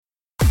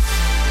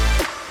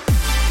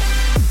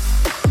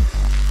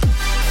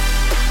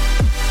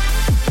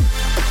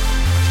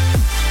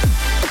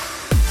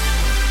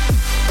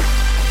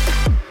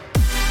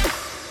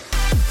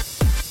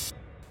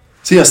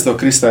Sziasztok,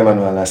 Krisztál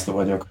Manuel László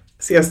vagyok.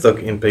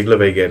 Sziasztok, én pedig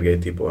Lövei Gergely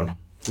Tibor.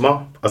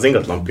 Ma az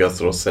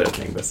ingatlanpiacról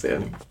szeretnénk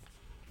beszélni.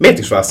 Miért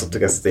is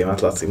választottuk ezt a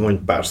témát, Laci? Mondj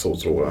pár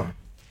szót róla.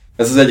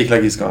 Ez az egyik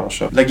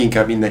legizgalmasabb,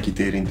 leginkább mindenkit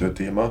érintő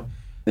téma,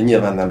 de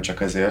nyilván nem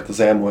csak ezért. Az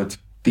elmúlt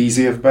 10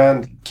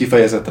 évben,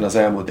 kifejezetten az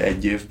elmúlt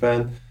 1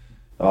 évben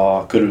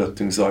a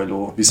körülöttünk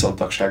zajló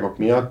viszontagságok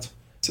miatt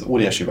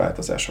óriási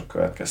változások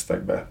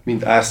következtek be.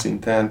 Mind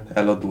árszinten,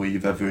 eladói,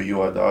 vevői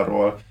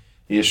oldalról,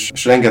 és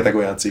rengeteg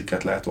olyan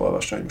cikket lehet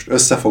olvasni, hogy most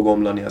össze fog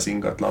omlani az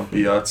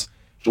ingatlanpiac,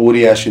 és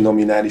óriási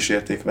nominális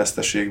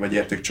értékveszteség vagy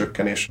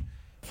értékcsökkenés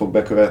fog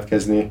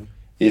bekövetkezni,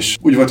 és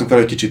úgy voltunk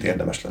vele, hogy kicsit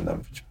érdemes lenne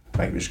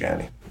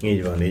megvizsgálni.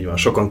 Így van.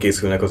 Sokan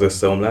készülnek az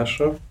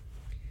összeomlásra,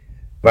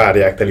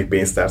 várják teli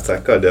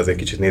pénztárcákkal, de azért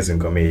kicsit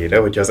nézzünk a mélyére.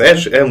 Hogyha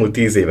az elmúlt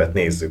 10 évet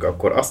nézzük,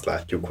 akkor azt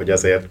látjuk, hogy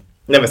azért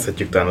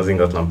nevezhetjük talán az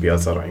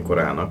ingatlanpiac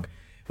aranykorának.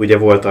 Ugye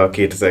volt a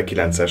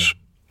 2009-es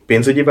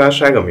pénzügyi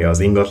válság, ami az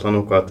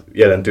ingatlanokat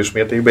jelentős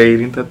mértékben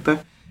érintette.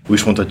 Úgy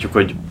is mondhatjuk,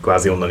 hogy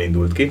kvázi onnan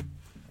indult ki.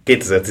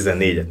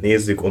 2014-et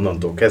nézzük,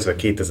 onnantól kezdve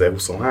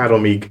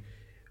 2023-ig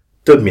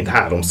több mint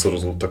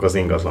 3-szorozódtak az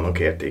ingatlanok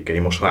értékei,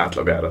 most ha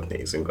átlagárat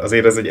nézünk.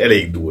 Azért ez egy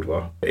elég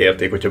durva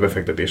érték, hogyha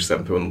befektetés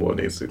szempontból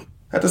nézzük.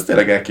 Hát ez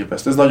tényleg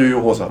elképesztő, ez nagyon jó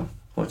hozam,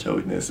 hogyha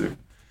úgy nézzük.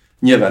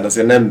 Nyilván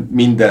azért nem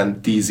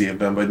minden 10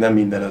 évben, vagy nem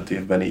minden 5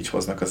 évben így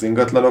hoznak az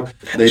ingatlanok,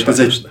 de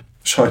itt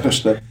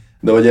sajnos nem.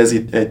 De hogy ez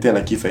itt egy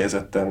tényleg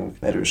kifejezetten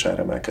erős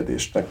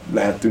áremelkedésnek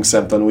lehettünk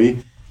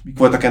szemtanúi. Mik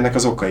voltak ennek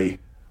az okai?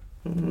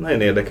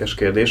 Nagyon érdekes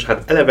kérdés.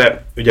 Hát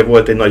eleve ugye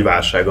volt egy nagy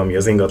válság, ami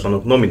az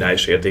ingatlanok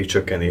nominális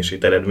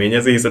értékcsökkenését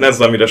eredményezi, hiszen ez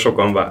az, amire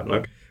sokan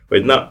várnak,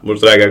 hogy na,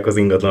 most drágák az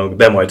ingatlanok,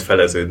 de majd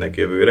feleződnek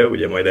jövőre,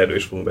 ugye majd erről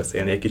is fogunk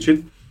beszélni egy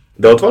kicsit.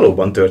 De ott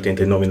valóban történt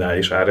egy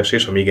nominális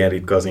áresés, ami igen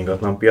ritka az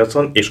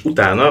ingatlanpiacon, és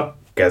utána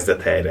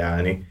kezdett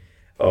helyreállni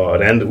a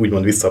rend,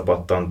 úgymond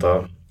visszapattant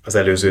az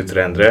előző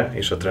trendre,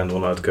 és a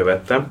trendvonalat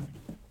követte.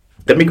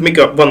 De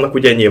mik vannak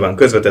ugye nyilván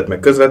közvetett meg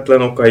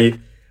közvetlen okai,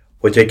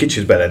 hogyha egy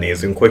kicsit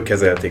belenézünk, hogy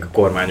kezelték a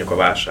kormányok a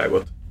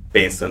válságot,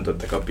 pénzt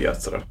öntöttek a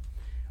piacra.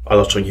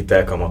 Alacsony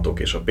hitelkamatok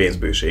és a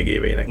pénzbőség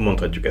évének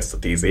mondhatjuk ezt a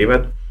 10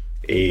 évet,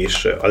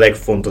 és a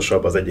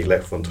legfontosabb, az egyik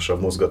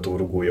legfontosabb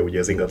mozgatórugója ugye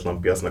az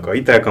ingatlanpiacnak a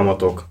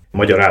hitelkamatok, a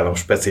magyar állam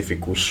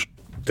specifikus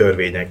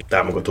törvények,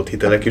 támogatott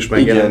hitelek is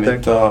megjelentek. Igen,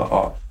 itt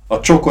a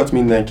csokot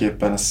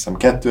mindenképpen, azt hiszem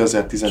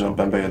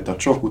 2015-ben bejött a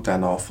csok,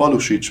 utána a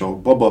falusi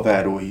csok,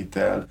 babaváró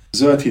hitel,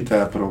 zöld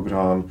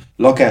hitelprogram,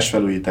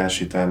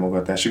 lakásfelújítási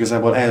támogatás,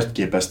 igazából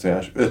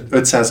elképesztően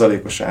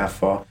 5%-os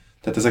áfa,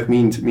 tehát ezek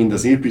mind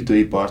az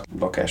építőipart,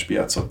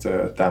 lakáspiacot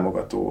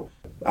támogató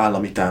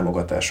állami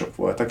támogatások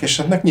voltak, és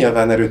ennek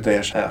nyilván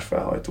erőteljes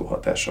árfelhajtó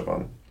hatása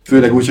van.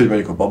 Főleg úgy, hogy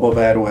mondjuk a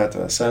babaváró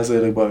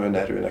 70%-ban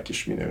önerőnek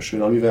is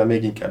minősül, amivel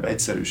még inkább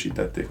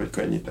egyszerűsítették, vagy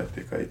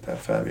könnyítették a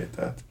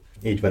hitelfelvételt.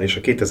 Így van, és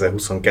a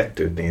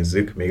 2022-t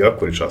nézzük, még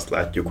akkor is azt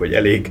látjuk, hogy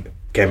elég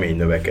kemény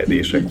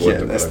növekedések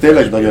voltak. Ez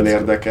tényleg nagyon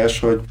érdekes,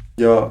 hogy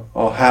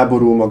a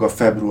háború maga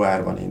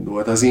februárban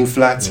indult. Az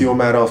infláció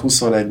már a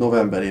 21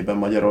 novemberében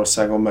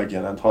Magyarországon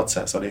megjelent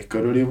 6%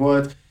 körüli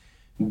volt,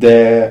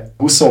 de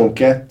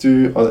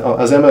 22,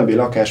 az MNB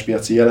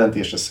lakáspiaci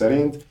jelentése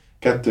szerint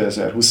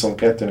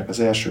 2022-nek az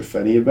első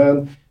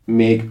felében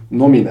még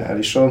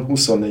nominálisan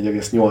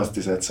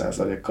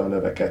 24,8%-kal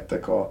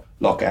növekedtek a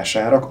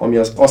lakásárak, ami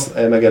az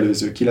azt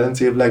megelőző 9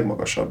 év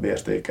legmagasabb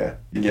értéke.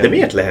 Igen. De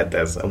miért lehet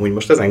ez? Amúgy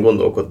most ezen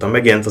gondolkodtam,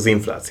 megjelent az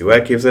infláció.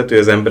 Elképzelhető,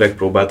 hogy az emberek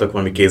próbáltak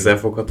valami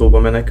kézzelfoghatóba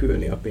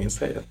menekülni a pénz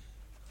helyett?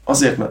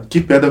 Azért, mert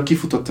például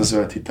kifutott a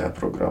zöld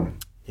hitelprogram.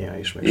 Ja,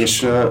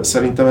 és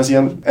szerintem ez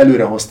ilyen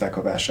előre hozták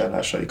a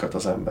vásárlásaikat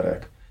az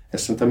emberek.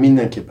 Ez szerintem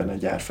mindenképpen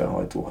egy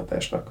árfelhajtó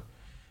hatásnak.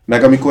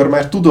 Meg amikor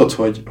már tudod,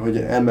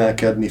 hogy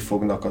emelkedni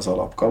fognak az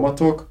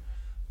alapkamatok,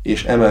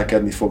 és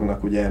emelkedni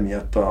fognak ugye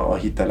emiatt a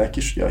hitelek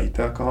is, ugye a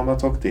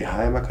hitelkamatok,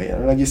 THM-ek a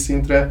jelenlegi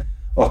szintre,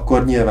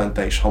 akkor nyilván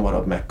te is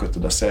hamarabb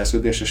megkötöd a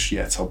szerződést, és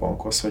sietsz a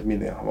bankhoz, hogy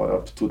minél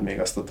hamarabb tud még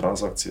azt a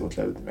tranzakciót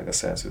leütni, meg a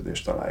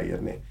szerződést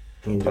aláírni.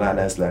 Talán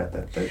ez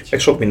lehetett egy... Meg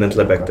sok mindent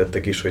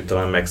lebegtettek is, hogy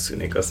talán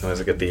megszűnik, azt hiszem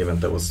ezeket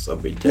évente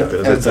hosszabbítják. Ja,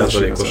 az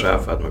 5%-os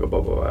áfát, meg a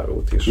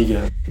babavárót is.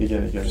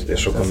 Igen.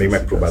 És sokan még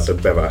megpróbáltak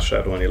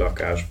bevásárolni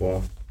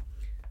lakásból.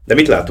 De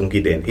mit látunk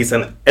idén?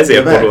 Hiszen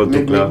ezért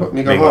boroltuk le...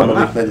 Még a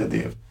harmadik negyed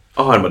év.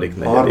 A harmadik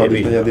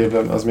negyed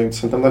évben az még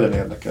szerintem nagyon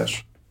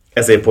érdekes.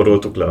 Ezért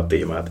poroltuk le a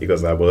témát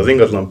igazából. Az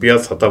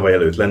ingatlanpiac, ha tavaly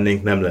előtt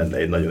lennénk, nem lenne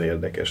egy nagyon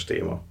érdekes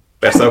téma.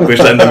 Persze akkor is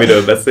lenne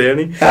miről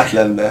beszélni. Hát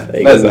lenne.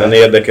 Igazán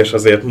érdekes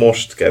azért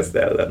most kezd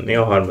el lenni,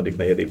 a harmadik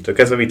negyedévtől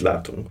kezdve mit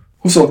látunk?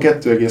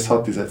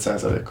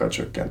 22,6%-kal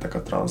csökkentek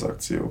a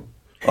tranzakciók.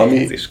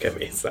 Ez is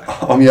kemény szám.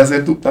 Ami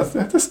azért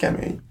hát ez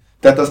kemény.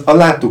 Tehát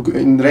láttuk,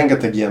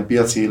 rengeteg ilyen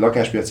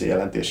lakáspiaci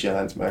jelentés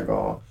jelent meg,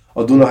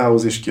 a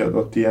Dunahouse is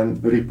kiadott ilyen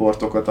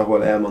riportokat,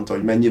 ahol elmondta,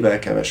 hogy mennyivel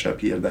kevesebb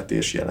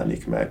hirdetés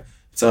jelenik meg.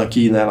 Szóval a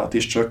kínálat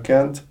is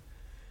csökkent,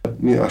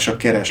 és a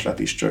kereslet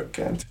is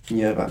csökkent.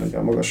 Nyilván ugye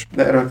a magas.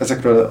 De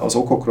ezekről az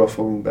okokról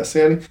fogunk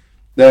beszélni,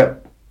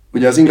 de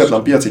ugye az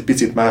ingatlanpiac egy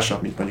picit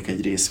másabb, mint mondjuk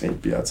egy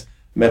részvénypiac,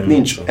 mert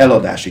nincs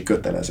eladási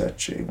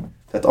kötelezettség.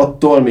 Tehát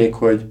attól még,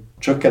 hogy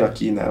csökken a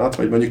kínálat,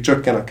 vagy mondjuk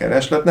csökken a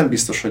kereslet, nem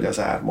biztos, hogy az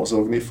ár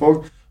mozogni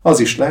fog. Az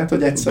is lehet,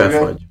 hogy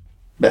egyszerűen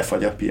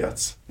befagy a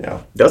piac.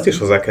 Ja. De azt is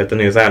hozzá kell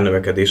tenni, hogy az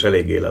árnövekedés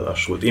eléggé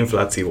lelassult.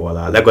 Infláció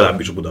alá,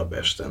 legalábbis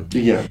Budapesten.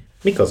 Igen.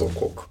 Mik az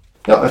okok?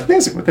 Ja, hát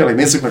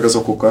nézzük meg az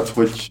okokat,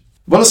 hogy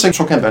valószínűleg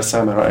sok ember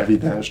számára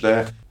evidens,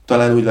 de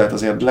talán úgy lehet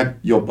azért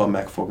legjobban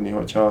megfogni,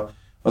 hogyha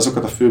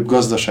azokat a főbb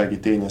gazdasági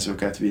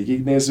tényezőket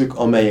végignézzük,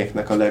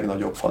 amelyeknek a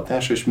legnagyobb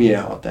hatása, és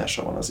milyen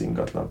hatása van az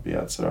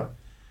ingatlanpiacra.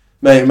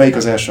 Melyik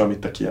az első, amit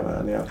te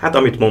kiemelnél? Hát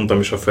amit mondtam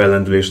is a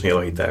fellendülésnél,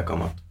 a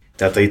hitelkamat.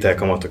 Tehát a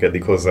hitelkamatok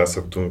eddig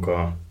hozzászoktunk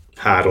a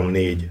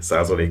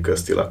 3-4%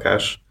 közti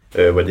lakás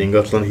vagy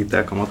ingatlan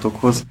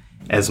hitelkamatokhoz.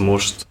 Ez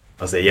most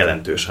azért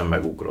jelentősen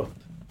megugrott.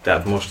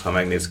 Tehát most, ha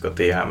megnézzük a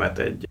THM-et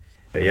egy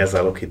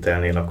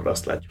jelzáloghitelnél, akkor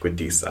azt látjuk, hogy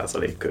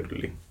 10%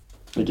 körüli.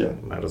 Igen.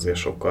 Már azért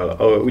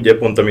sokkal. Ugye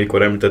pont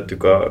amikor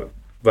említettük a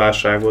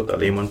válságot, a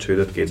Lehman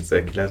csődöt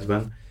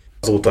 2009-ben,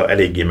 azóta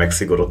eléggé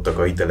megszigorodtak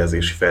a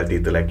hitelezési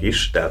feltételek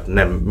is, tehát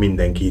nem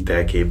mindenki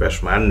hitelképes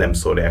már, nem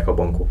szórják a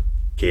bankok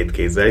két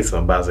kézzel, hiszen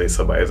a bázeli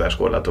szabályozás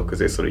korlátok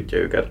közé szorítja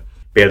őket.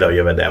 Például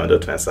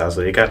jövedelmed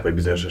 50%-át, vagy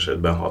bizonyos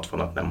esetben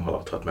 60-at nem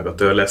haladhat meg a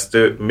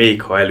törlesztő,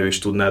 még ha elő is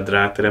tudnád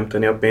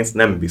ráteremteni a pénzt,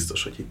 nem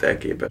biztos, hogy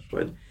hitelképes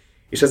vagy.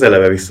 És ez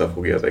eleve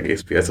visszafogja az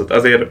egész piacot.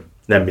 Azért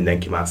nem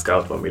mindenki mászkál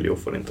 60 millió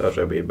forinttal a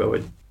zsebébe,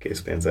 hogy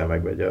készpénzzel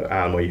megvegye az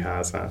álmai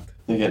házát.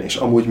 Igen, és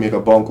amúgy még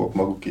a bankok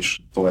maguk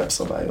is tovább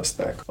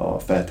szabályozták a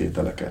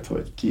feltételeket,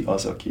 hogy ki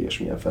az, aki és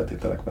milyen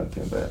feltételek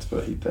mentén vehet fel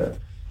hitelt.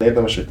 De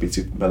érdemes egy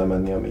picit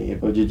belemenni a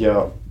mélyébe, hogy ugye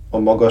a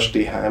magas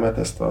THM-et,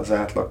 ezt az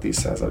átlag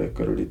 10%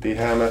 körüli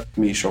THM-et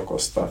mi is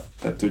okozta.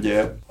 Tehát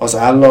ugye az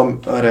állam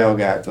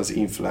reagált az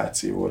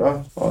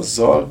inflációra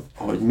azzal,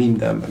 hogy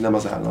minden, nem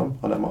az állam,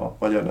 hanem a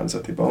Magyar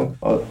Nemzeti Bank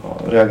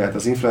reagált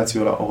az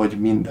inflációra, ahogy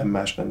minden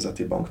más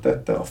nemzeti bank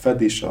tette, a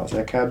Fed is, az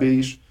EKB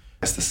is,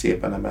 ezt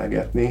szépen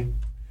emelgetni.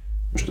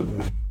 Most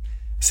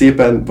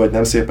szépen, vagy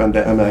nem szépen,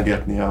 de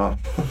emelgetni a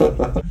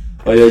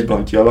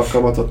jegybanki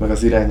alapkamatot, meg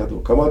az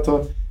irányadó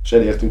kamatot, és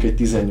elértünk egy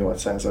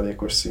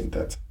 18%-os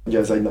szintet. Ugye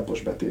ez egy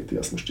napos betéti,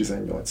 az most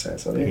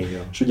 18%.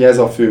 Igen. És ugye ez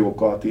a fő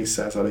oka a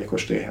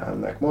 10%-os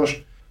THM-nek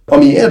most,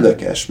 ami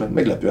érdekes, mert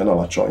meglepően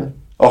alacsony,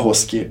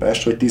 ahhoz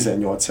képest, hogy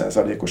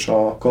 18%-os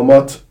a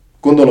kamat.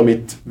 Gondolom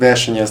itt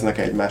versenyeznek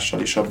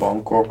egymással is a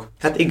bankok.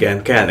 Hát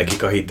igen, kell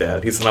nekik a hitel,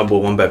 hiszen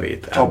abból van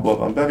bevétel. Abból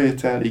van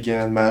bevétel,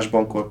 igen, más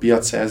bankok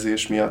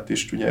piacszerzés miatt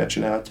is ugye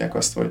csinálhatják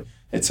azt, hogy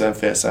egyszerűen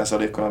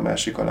 0,5%-kal a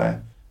másik alá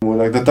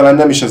múlnak. De talán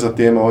nem is ez a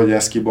téma, hogy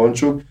ezt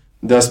kibontsuk,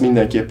 de az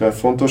mindenképpen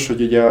fontos,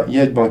 hogy ugye a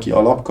jegybanki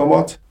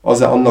alapkamat,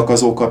 annak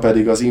az oka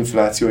pedig az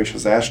infláció és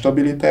az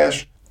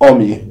árstabilitás,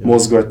 ami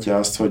mozgatja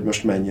azt, hogy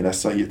most mennyi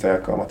lesz a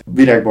hitelkamat.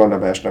 Virág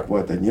Barnabásnak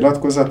volt egy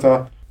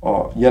nyilatkozata,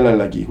 a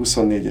jelenlegi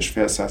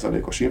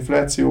 24,5%-os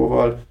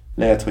inflációval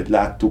lehet, hogy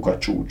láttuk a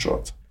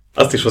csúcsot.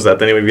 Azt is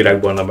hozzátenném, hogy Virág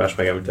Barnabás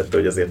megemlítette,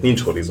 hogy azért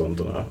nincs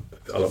horizonton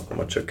az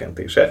alapkamat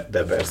csökkentése,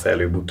 de persze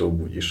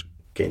előbb-utóbb úgyis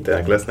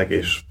kénytelenek lesznek,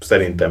 és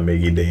szerintem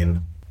még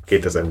idén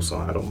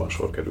 2023-ban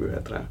sor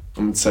kerülhet rá.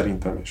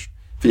 Szerintem is.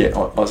 Figyelj,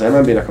 az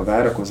MNB-nek a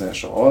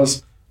várakozása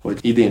az, hogy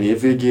idén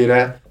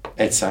évvégére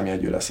egy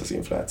számjegyű lesz az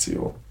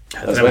infláció.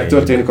 Hát ez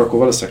megtörténik, akkor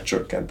valószínűleg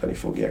csökkenteni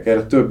fogják.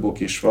 Erre több ok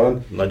is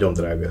van. Nagyon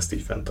drága ezt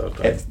így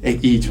fenntartani.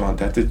 Így van.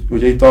 Tehát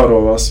ugye itt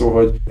arról van szó,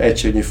 hogy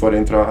egységnyi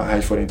forintra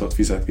hány forintot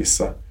fizet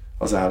vissza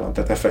az állam.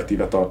 Tehát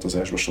effektíve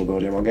tartozásba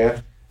sodorja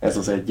magát. Ez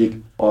az egyik.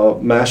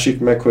 A másik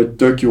meg, hogy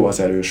tök jó az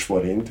erős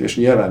forint, és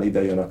nyilván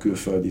ide jön a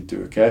külföldi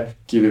tőke,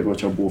 kivéve,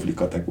 hogyha a bóvli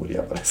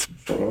kategóriában lesz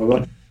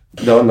sorolva.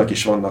 De annak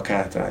is vannak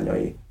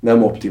hátrányai.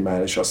 Nem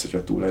optimális az,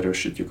 hogyha túl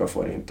erősítjük a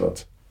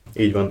forintot.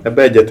 Így van,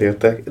 ebbe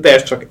egyetértek, de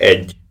ez csak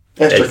egy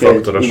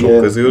faktor a sok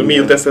közül. Mi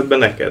jut eszedbe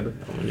neked?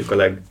 Mondjuk a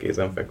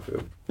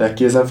legkézenfekvőbb.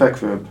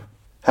 Legkézenfekvőbb?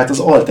 Hát az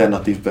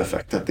alternatív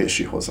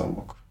befektetési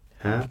hozamok.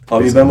 Hát,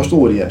 amiben most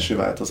óriási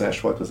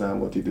változás volt az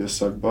elmúlt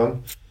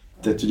időszakban.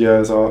 Tehát ugye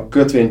ez a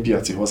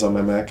kötvénypiaci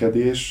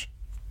hozamemelkedés,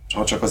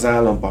 ha csak az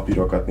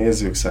állampapírokat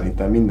nézzük,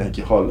 szerintem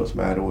mindenki hallott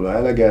már róla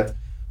eleget,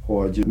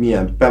 hogy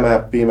milyen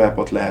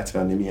PMAP-ot lehet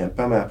venni, milyen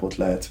PMAP-ot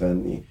lehet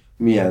venni,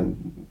 milyen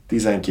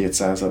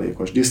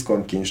 12%-os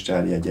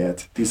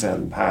diszkontkincstárjegyet,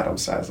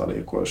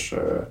 13%-os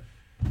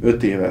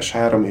 5 éves,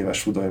 3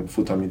 éves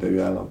futamidejű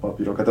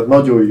állampapírokat. Tehát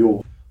nagyon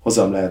jó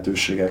hozam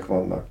lehetőségek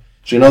vannak.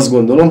 És én azt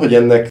gondolom, hogy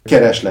ennek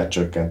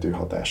keresletcsökkentő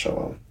hatása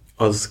van.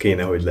 Az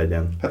kéne, hogy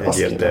legyen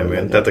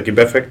egyértelműen. Tehát aki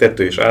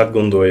befektető és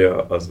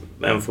átgondolja, az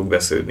nem fog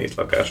vesződni itt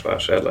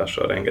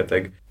lakásvásárlással,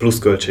 rengeteg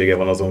pluszköltsége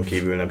van azon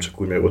kívül, nem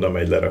csak úgy, hogy oda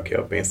megy, lerakja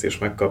a pénzt és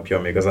megkapja,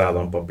 még az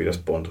állampapír az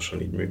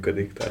pontosan így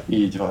működik. Tehát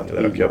így van.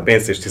 Lerakja a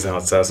pénzt és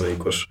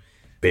 16%-os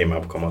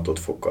PMAP kamatot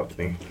fog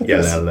kapni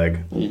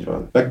jelenleg. Így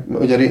van.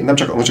 Ugye nem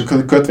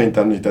csak kötvényt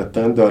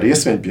említettem, de a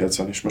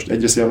részvénypiacon is most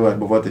egyrészt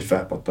januárban volt egy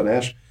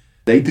felpattanás,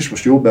 de itt is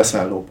most jó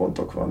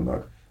beszállópontok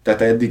vannak.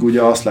 Tehát eddig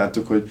ugye azt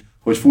láttuk,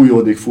 hogy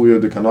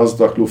fújódik a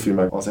Nasdaq lufi,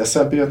 meg az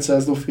S&P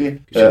 500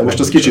 lufi. Most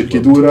az kicsit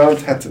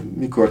kidurrant, hát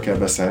mikor kell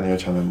beszállni,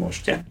 hogyha nem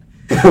most.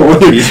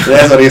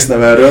 Ez a rész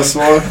nem erről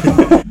szól.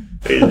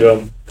 Így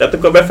van. Tehát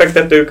akkor a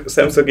befektetők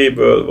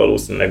szemszögéből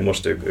valószínűleg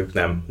most ők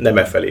nem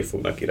e felé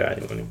fognak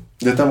irányulni.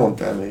 De te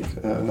mondtál még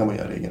nem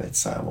olyan régen egy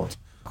számot,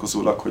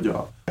 kozólag, hogy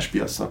a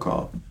piacnak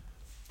a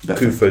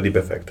külföldi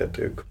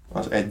befektetők.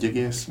 Az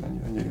 1,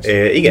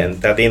 igen,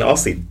 tehát én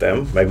azt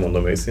hittem,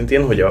 megmondom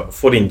őszintén, hogy a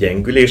forint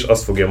gyengülés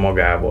azt fogja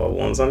magával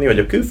vonzani, hogy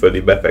a külföldi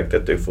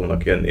befektetők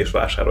fognak jönni és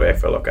vásárolják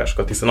fel a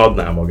lakásokat, hiszen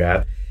adná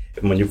magát.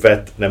 Mondjuk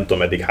vett, nem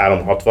tudom, eddig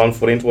 360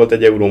 forint volt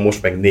egy euró,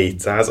 most meg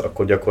 400,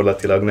 akkor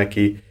gyakorlatilag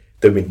neki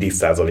több mint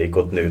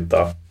 10%-ot nőtt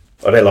a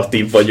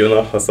relatív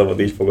vagyona, ha szabad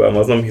így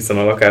fogalmaznom, hiszen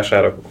a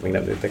lakásárak még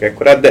nem nőttek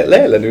ekkorát, de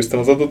leellenőztem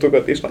az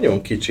adatokat, és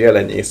nagyon kicsi,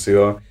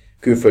 elenyésző a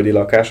külföldi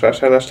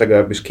lakásvásárlás,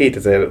 legalábbis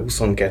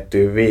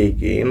 2022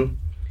 végén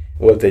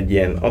volt egy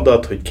ilyen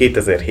adat, hogy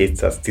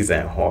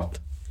 2716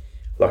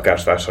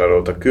 lakást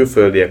vásároltak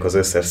külföldiek, az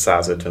összes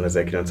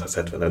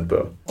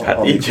 150.975-ből.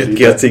 Hát így jött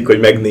ki a cikk, hogy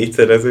meg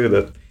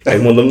 4-szereződött.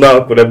 Megmondom, na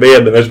akkor ebbe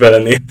érdemes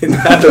belenézni.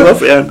 Hát az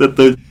azt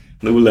jelentette, hogy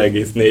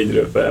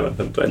 0,4-ről felment,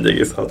 nem tudom,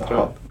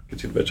 1,6-ra.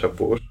 Kicsit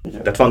becsapós.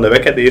 Tehát van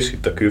növekedés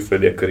itt a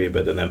külföldiek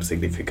körében, de nem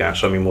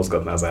szignifikáns, ami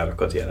mozgatná az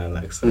árakat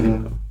jelenleg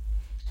szerintem.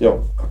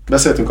 Jó,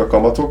 beszéltünk a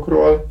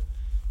kamatokról,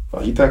 a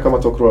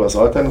hitelkamatokról, az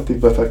alternatív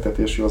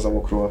befektetési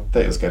hozamokról.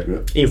 Te jössz,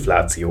 Gergő.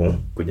 Infláció,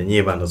 ugye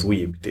nyilván az új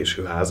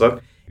építésű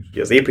házak,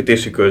 ugye az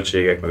építési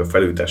költségek, meg a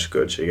felújítási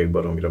költségek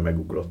baromira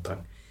megugrottak.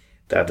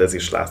 Tehát ez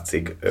is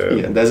látszik.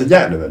 Igen, de ez egy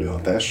árnövelő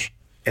hatás.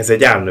 Ez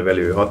egy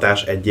árnövelő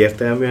hatás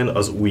egyértelműen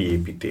az új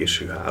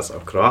építésű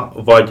házakra,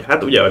 vagy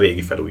hát ugye a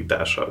régi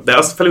felújítása. De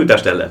azt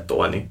felújítást el lehet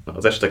tolni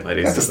az esetek nagy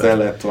részében. Hát ezt el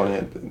lehet tolni.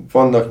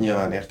 Vannak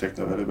nyilván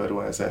értéknövelő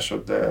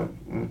beruházások, de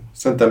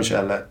szerintem is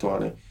el lehet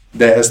tolni.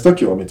 De ez tök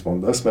jó, amit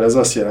mondasz, mert ez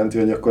azt jelenti,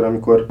 hogy akkor,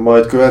 amikor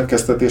majd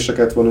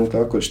következtetéseket vonunk le,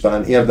 akkor is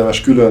talán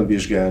érdemes külön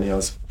vizsgálni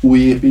az új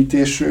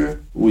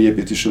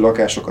építésű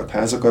lakásokat,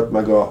 házakat,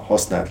 meg a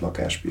használt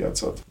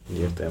lakáspiacot.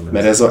 Értelmez.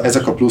 Mert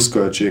ezek a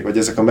pluszköltség, vagy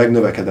ezek a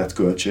megnövekedett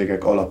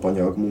költségek,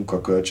 alapanyag,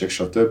 munkaköltség,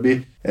 stb.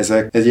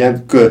 Ezek egy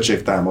ilyen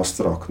költségtámaszt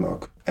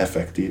raknak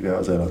effektíve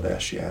az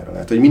eladási ára.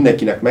 Tehát, hogy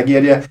mindenkinek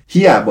megérje,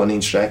 hiába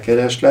nincs rá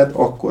kereslet,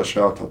 akkor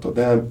se adhatod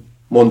el.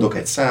 Mondok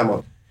egy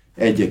számot,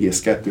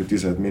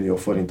 1,2 millió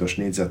forintos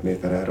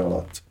négyzetméter ár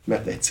alatt,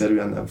 mert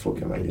egyszerűen nem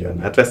fogja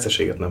megélni. Hát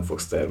veszteséget nem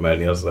fogsz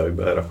termelni azzal, hogy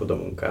belerakod a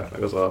munkát,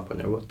 meg az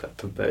alapanyagot,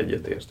 tehát ebbe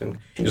egyetértünk.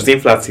 És az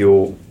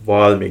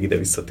inflációval még ide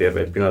visszatérve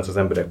egy pillanat, az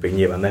emberek még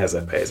nyilván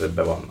nehezebb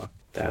helyzetben vannak.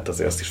 Tehát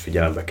azért azt is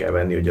figyelembe kell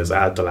venni, hogy az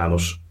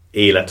általános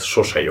élet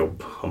sose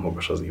jobb, ha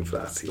magas az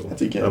infláció,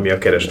 hát igen, ami a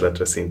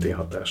keresletre szintén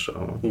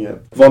hatással van.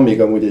 Igen. Van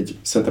még amúgy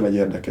szerintem egy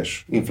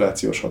érdekes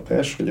inflációs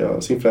hatás, hogy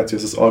az infláció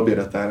az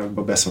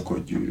albérletárakba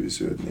beszokott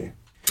gyűrűződni.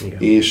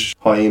 Igen. És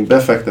ha én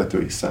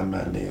befektetői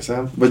szemmel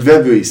nézem, vagy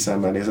vevői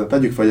szemmel nézem,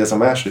 tegyük fel, hogy ez a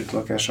második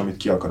lakás, amit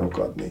ki akarok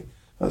adni.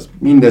 Az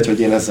mindegy, hogy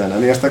én ezzel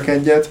nem értek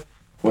egyet,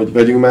 hogy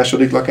vegyünk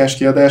második lakást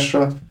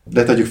kiadásra,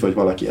 de tegyük fel, hogy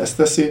valaki ezt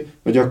teszi,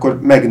 hogy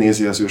akkor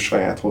megnézi az ő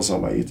saját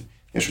hozamait.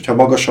 És hogyha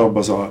magasabb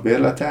az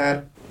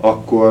albérletár,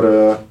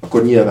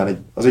 akkor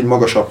nyilván az egy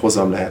magasabb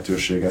hozam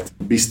lehetőséget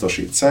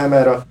biztosít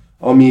számára,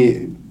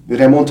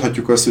 amire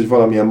mondhatjuk azt, hogy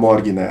valamilyen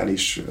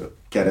marginális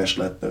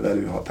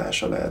keresletnövelő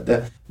hatása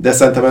lehet. De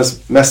szerintem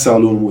ez messze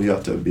alulmúlja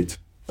a többit,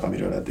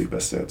 amiről eddig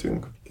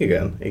beszéltünk.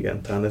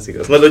 Igen, talán ez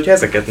igaz. Na, de hogyha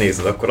ezeket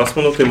nézed, akkor azt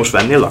mondod, hogy most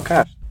vennél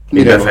lakást?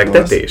 Mire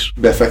befektetés?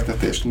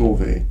 Befektetés? No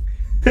way.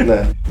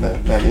 Nem.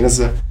 Én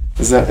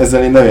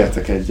ezzel én nem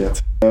értek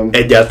egyet.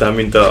 Egyáltalán,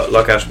 mint a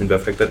lakás, mint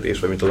befektetés,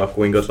 vagy mint a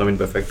lakóingatlan, mint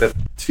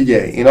befektetés?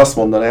 Figyelj, én azt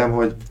mondanám,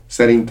 hogy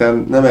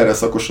szerintem nem erre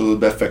szakosodott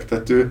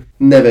befektető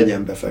ne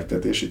vegyen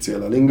befektetési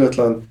céllal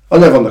ingatlan,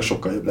 annál vannak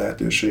sokkal jobb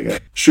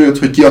lehetőségek. Sőt,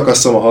 hogy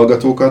kiakasszam a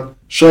hallgatókat,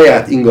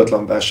 saját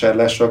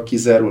ingatlanvásárlásra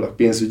kizárólag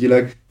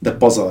pénzügyileg, de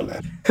pazarlás.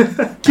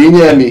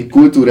 Kényelmi,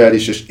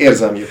 kulturális és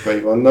érzelmi okai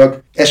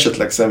vannak,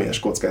 esetleg személyes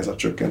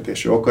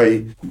kockázatcsökkentési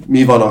okai.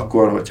 Mi van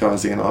akkor, hogyha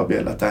az én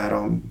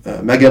albérletáram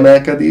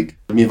megemelkedik?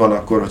 Mi van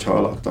akkor,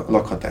 hogyha a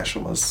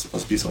lakhatásom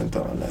az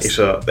bizonytalan lesz? És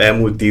az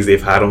elmúlt 10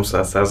 év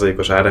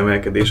 300%-os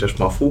áremelkedéses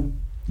mafu?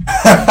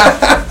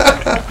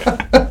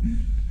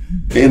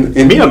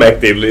 Mi a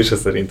megtérülése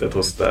szerinted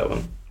hosszú távon?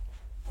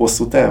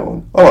 Hosszú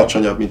távon?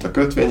 Alacsonyabb, mint a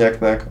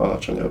kötvényeknek,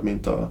 alacsonyabb,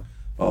 mint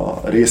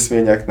a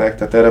részvényeknek,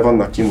 tehát erre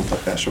vannak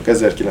kimutatások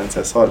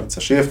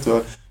 1930-as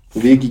évtől,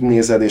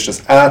 végignézed, és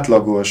az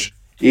átlagos,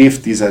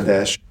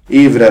 évtizedes,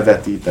 évre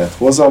vetített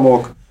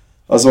hozamok,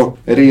 azok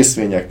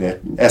részvényeknél,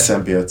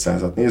 S&P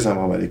 500-at nézem,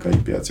 amerikai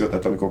piacot,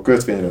 tehát amikor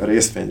kötvényről,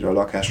 részvényről,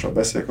 lakásról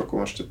beszélek, akkor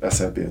most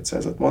S&P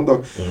 500-at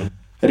mondok.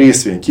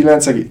 Részvény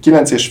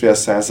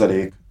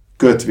 9,5%,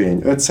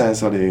 kötvény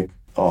 5%,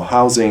 a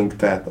housing,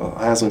 tehát a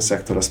housing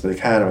szektor az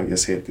pedig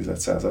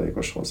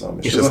 3,7%-os hozam.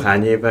 És ez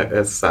hány éve?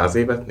 Ez 100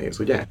 évet néz,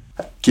 ugye?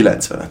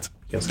 90-et.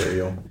 Azért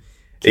jó.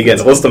 Igen,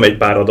 hoztam egy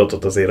pár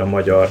adatot azért a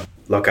magyar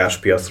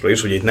lakáspiacról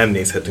is, ugye itt nem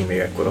nézhetünk még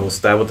ekkora hosszú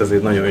távot,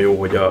 ezért nagyon jó,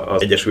 hogy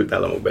az Egyesült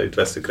Államokban itt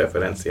vesszük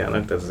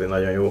referenciának, tehát ez egy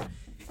nagyon jó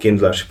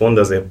kiindulási pont,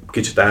 de azért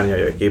kicsit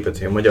árnyalja a képet,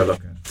 hogy a magyar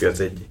lakáspiac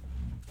egy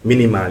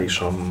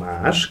minimálisan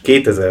más,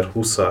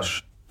 2020-as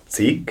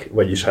cikk,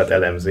 vagyis hát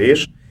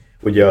elemzés,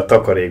 Ugye a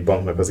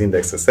Takarékbanknak az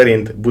indexe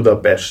szerint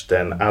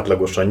Budapesten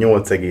átlagosan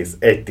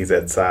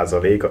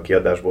 8,1% a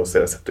kiadásból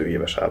szerezhető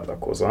éves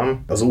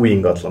átlaghozam, az új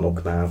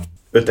ingatlanoknál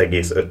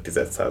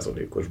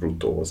 5,5%-os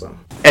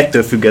bruttóhozam.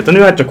 Ettől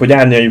függetlenül, hát csak hogy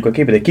árnyaljuk a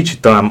képet, egy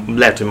kicsit talán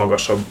lehet, hogy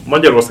magasabb.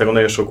 Magyarországon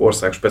nagyon sok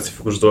ország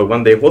specifikus dolog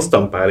van, de én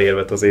hoztam pár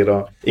érvet azért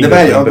a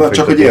ingatlan. De várj,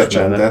 csak hogy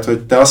értsem, tehát hogy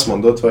te azt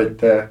mondod, hogy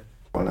te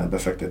van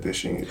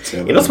befektetési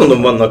célra. Én azt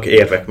mondom, vannak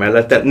érvek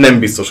mellette, nem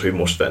biztos, hogy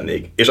most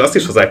vennék. És azt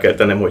is hozzá kell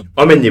tennem, hogy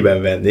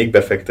amennyiben vennék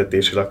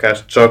befektetési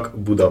lakást, csak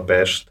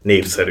Budapest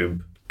népszerűbb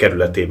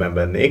kerületében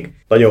vennék.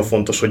 Nagyon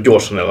fontos, hogy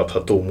gyorsan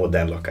eladható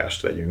modern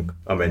lakást vegyünk,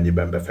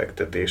 amennyiben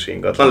befektetési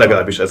ingatlan.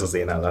 Legalábbis ez az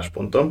én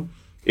álláspontom.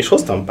 És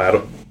hoztam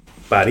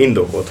pár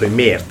indokot, hogy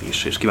miért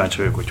is, és kíváncsi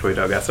vagyok, hogy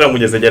reagálsz rá.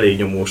 Amúgy ez egy elég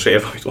nyomós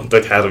érv, amit mondta,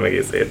 hogy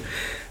 3,7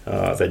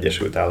 az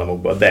Egyesült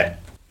Államokban. De,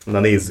 na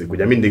nézzük,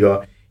 ugye mindig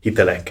a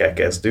hitelekkel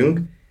kezdünk,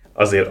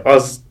 azért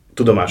az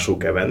tudomásul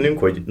kell vennünk,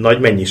 hogy nagy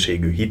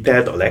mennyiségű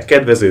hitelt a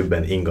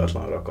legkedvezőbben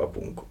ingatlanra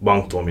kapunk,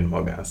 banktól, mint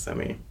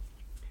magánszemély.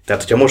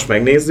 Tehát, hogyha most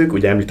megnézzük,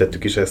 ugye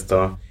említettük is ezt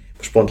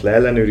most pont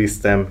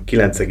leellenőriztem,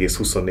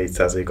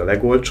 9,24% a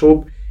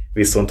legolcsóbb,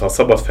 viszont ha a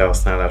szabad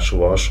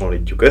felhasználásúval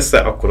hasonlítjuk össze,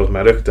 akkor ott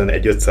már rögtön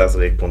egy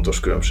 5% pontos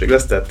különbség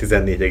lesz, tehát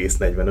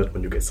 14,45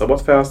 mondjuk egy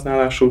szabad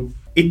felhasználású,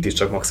 itt is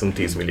csak maximum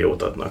 10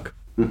 milliót adnak.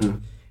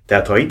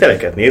 Tehát ha a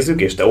hiteleket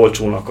nézzük, és te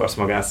olcsón akarsz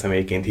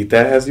magánszemélyként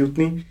hitelhez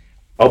jutni,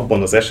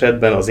 abban az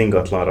esetben az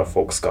ingatlanra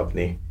fogsz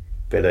kapni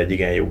például egy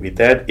igen jó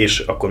hitelt, és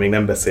akkor még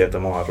nem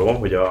beszéltem arról,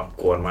 hogy a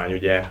kormány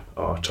ugye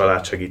a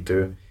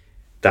családsegítő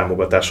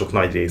támogatások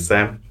nagy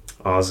része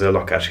az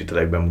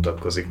lakáshitelekben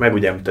mutatkozik meg.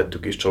 Ugye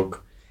említettük is,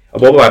 csak a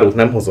babavárót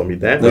nem hozom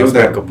ide, de azt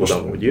megkapod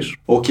amúgy is.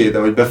 Oké, de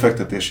hogy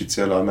befektetési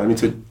céllal, mert mint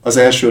hogy az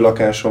első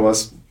lakásom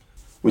az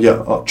ugye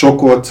a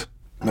csokot,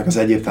 meg az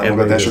egyéb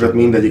támogatásokat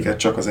mindegyiket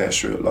csak az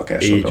első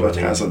lakásodra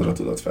vagy házadra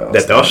tudod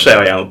felhasználni. De te azt se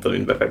ajánlottad,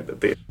 mint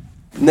befektetés.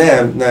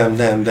 Nem,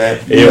 de...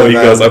 Jó,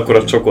 igaz, akkor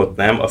a csokot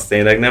nem, azt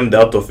tényleg nem, de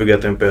attól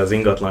függetlenül például az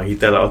ingatlan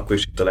hitele, akkor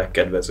is itt a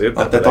legkedvezőbb.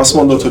 Tehát azt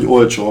mondod, hogy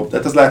olcsóbb.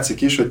 Tehát ez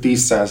látszik is, hogy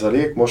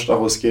 10% most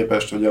ahhoz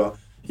képest, hogy a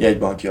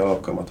jegybanki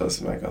alapkamat az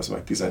meg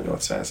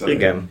 18%.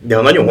 Igen, de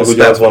ha nagyon hosszú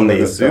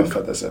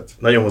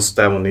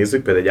távon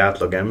nézzük, például egy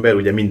átlag ember,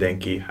 ugye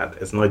mindenki, hát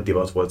ez nagy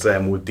divat volt az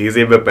elmúlt 10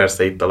 évben,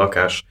 persze itt a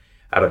lakás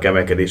árak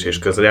emelkedés és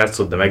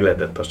közrejátszott, de meg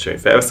lehetett azt sem,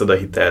 hogy felveszed a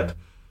hitelt,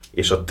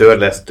 és a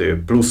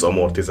törlesztő plusz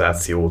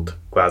amortizációt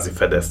kvázi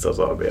fedezte az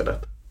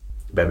albérlet.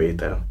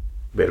 Bevétel,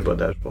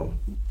 bérbeadásból.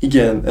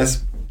 Igen,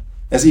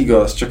 ez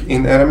igaz, csak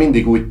én erre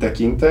mindig úgy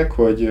tekintek,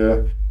 hogy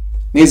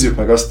nézzük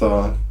meg azt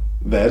a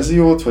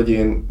verziót, hogy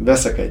én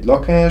veszek egy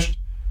lakást,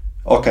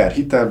 akár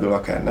hitelből,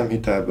 akár nem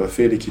hitelből,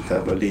 félig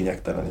hitelből,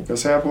 lényegtelen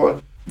igazából.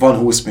 Van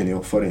 20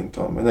 millió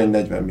forintom, egy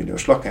 40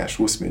 milliós lakás,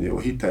 20 millió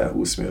hitel,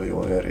 20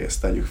 millió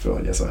önrészt, tegyük fel,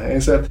 hogy ez a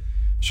helyzet.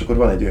 És akkor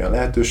van egy olyan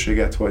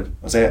lehetőséget, hogy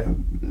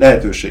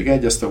lehetőség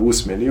egy, ezt a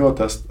 20 milliót,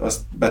 azt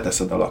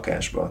beteszed a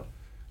lakásba.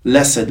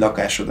 Lesz egy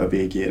lakásod a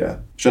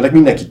végére, és ennek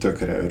mindenki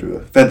tökre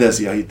örül.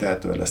 Fedezi a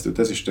hiteltörlesztőt,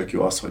 ez is tök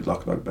jó az, hogy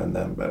laknak benne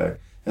emberek.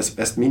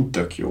 Ez mind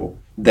tök jó.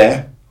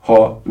 De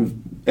ha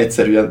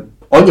egyszerűen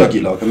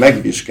anyagilag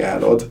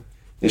megvizsgálod,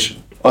 és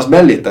az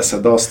mellé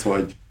teszed azt,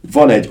 hogy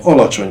van egy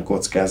alacsony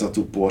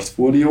kockázatú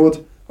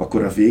portfóliód,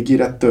 akkor a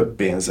végére több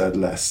pénzed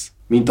lesz,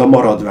 mint a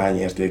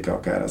maradványértéke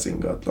akár az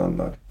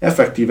ingatlannak.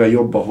 Effektíven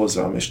jobb a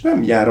hozam, és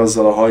nem jár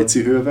azzal a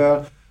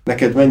hajcihővel,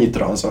 neked mennyi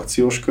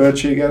tranzakciós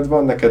költséged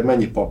van, neked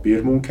mennyi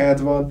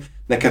papírmunkád van,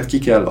 neked ki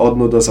kell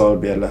adnod az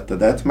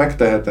albérletedet,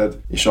 megteheted,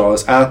 és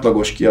az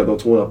átlagos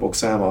kiadott hónapok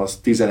száma az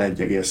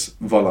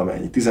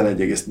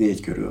 11,4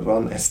 körül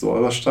van, ezt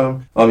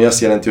olvastam, ami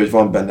azt jelenti, hogy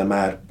van benne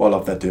már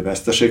alapvető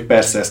veszteség.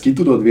 Persze ezt ki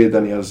tudod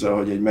védeni azzal,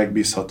 hogy egy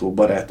megbízható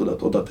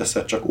barátodat oda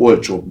teszed, csak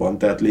olcsóbban,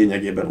 tehát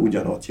lényegében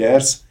ugyanott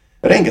jársz.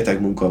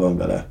 Rengeteg munka van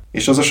vele.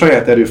 És az a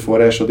saját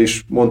erőforrásod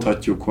is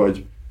mondhatjuk,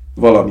 hogy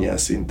valamilyen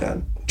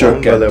szinten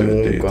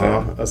csökkentő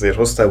tétel. Azért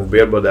hosszú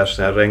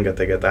bérbeadásnál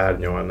rengeteget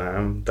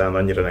árnyalnám, talán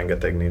annyira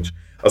rengeteg nincs.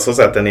 Azt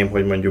hozzátenném,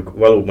 hogy mondjuk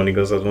valóban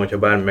igazad van, hogyha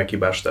bármi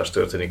meghibásítás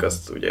történik,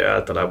 azt ugye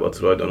általában a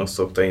tulajdonos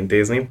szokta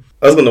intézni.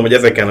 Azt gondolom, hogy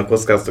ezeken a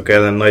kockázatok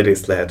ellen nagy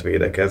részt lehet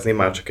védekezni,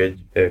 már csak egy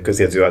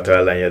közjegyző által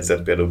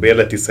ellenjegyzett például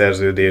bérleti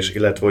szerződés,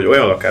 illetve hogy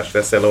olyan lakást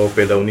veszel, ahol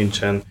például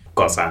nincsen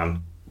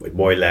kazán, vagy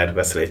boiler,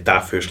 veszel egy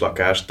távfős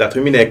lakást, tehát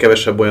hogy minél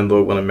kevesebb olyan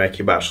dolog van, ami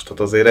meghibásodhat,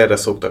 azért erre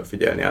szoktak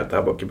figyelni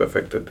általában, aki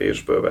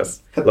befektetésből vesz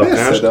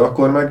lakást. Persze, de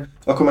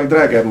akkor meg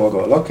drágább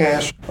maga a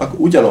lakás, akkor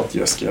ugyanott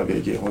jössz ki a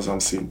végén hozam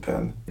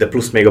szinten. De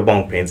plusz még a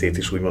bankpénzét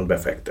is úgymond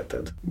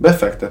befekteted.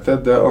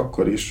 Befekteted, de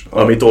akkor is.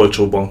 Amit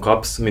olcsóbban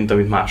kapsz, mint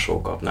amit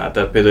máshol kapnál.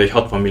 Tehát például egy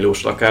 60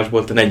 milliós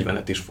lakásból te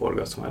 40-et is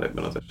forgatsz már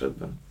ebben az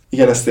esetben.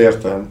 Igen, ezt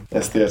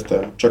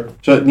értem.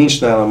 Csak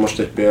nincs nálam most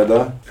egy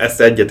példa.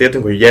 Ezt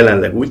egyetértünk, hogy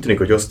jelenleg úgy tűnik,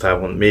 hogy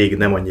osztávon még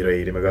nem annyira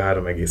éri meg a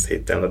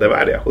 3,7-tel. De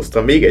várjál,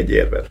 hoztam még egy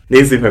érvet.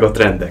 Nézzük meg a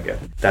trendeket.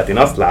 Tehát én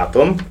azt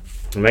látom,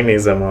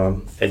 Megnézem az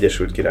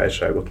Egyesült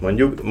Királyságot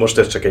mondjuk. Most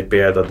ez csak egy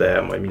példa,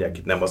 de majd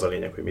mindenkit nem az a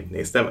lényeg, hogy mit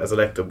néztem. Ez a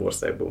legtöbb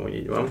országban úgy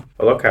így van.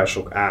 A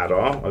lakások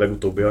ára a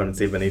legutóbbi 30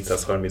 évben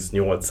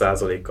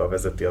 438%-kal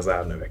vezeti az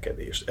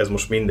árnövekedést. Ez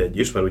most mindegy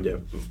is, mert ugye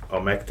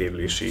a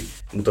megtérülési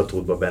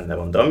mutatódban benne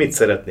van. De amit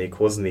szeretnék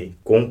hozni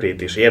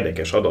konkrét és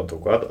érdekes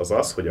adatokat, az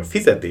az, hogy a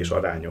fizetés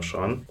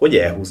arányosan hogy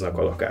elhúznak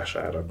a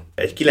lakásárak.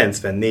 Egy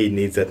 94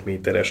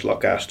 négyzetméteres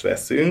lakást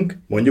veszünk,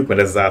 mondjuk,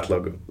 mert ez az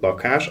átlag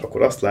lakás,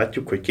 akkor azt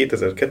látjuk, hogy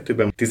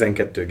 2002-ben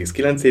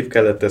 12,9 év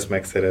kellett ezt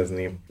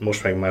megszerezni,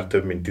 most meg már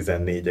több mint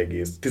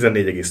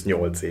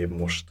 14,8 év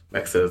most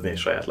megszerezni egy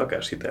saját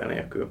lakáshitel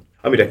nélkül.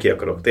 Amire ki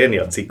akarok térni,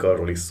 a cikk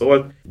arról is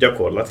szólt,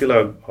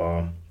 gyakorlatilag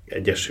a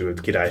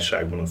Egyesült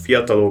Királyságban a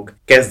fiatalok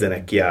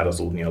kezdenek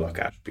kiárazódni a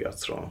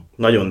lakáspiacról.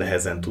 Nagyon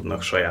nehezen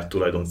tudnak saját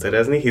tulajdont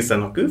szerezni,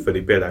 hiszen ha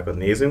külföldi példákat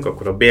nézünk,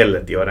 akkor a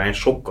bérleti arány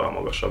sokkal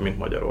magasabb, mint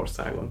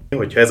Magyarországon.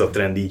 Hogyha ez a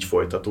trend így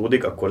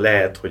folytatódik, akkor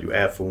lehet, hogy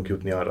el fogunk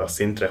jutni arra a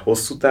szintre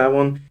hosszú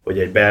távon, hogy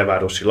egy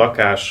belvárosi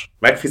lakás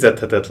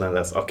megfizethetetlen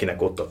lesz,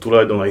 akinek ott a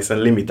tulajdona, hiszen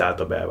limitált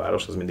a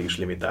belváros, az mindig is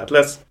limitált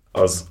lesz,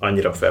 az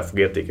annyira fel fog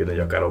értékelni, hogy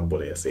akár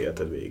abból élsz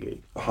életed végéig.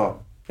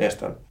 Aha.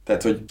 Értem.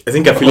 Tehát, hogy ez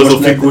inkább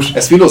filozófikus,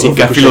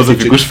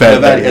 filozófikus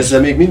felvetés.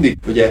 Ezzel még mindig,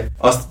 ugye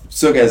azt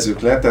szögezzük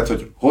le, tehát,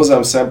 hogy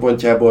hozzám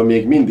szempontjából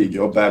még mindig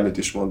jobb, bármit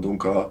is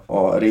mondunk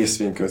a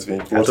részvénykötvény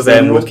portfólió. Hát az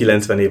elmúlt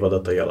 90 év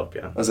adatai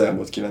alapján. Az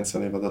elmúlt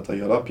 90 év adatai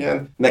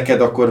alapján.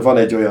 Neked akkor van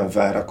egy olyan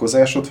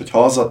várakozásod, hogy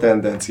ha az a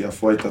tendencia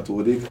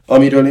folytatódik,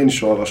 amiről én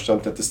is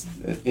olvastam, tehát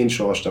én is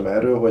olvastam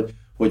erről,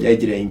 hogy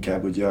egyre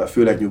inkább, ugye,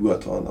 főleg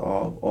nyugaton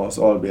az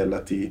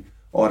albérleti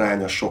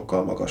aránya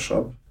sokkal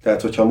magasabb.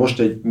 Tehát, hogyha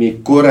most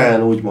még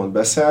korán úgymond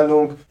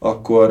beszállunk,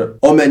 akkor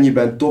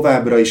amennyiben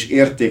továbbra is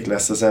érték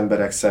lesz az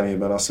emberek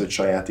szemében az, hogy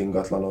saját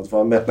ingatlanod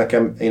van, mert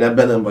én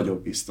ebben nem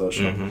vagyok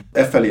biztos.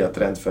 Efelé a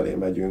trend felé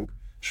megyünk.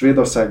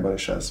 Svédországban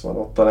is ez van,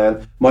 ott talán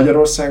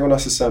Magyarországon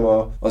azt hiszem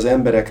az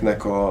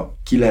embereknek a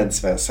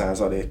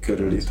 90%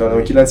 körüli,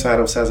 talán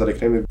 93%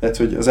 nem, tehát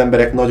hogy az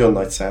emberek nagyon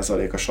nagy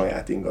százalék a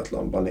saját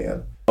ingatlanban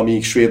él.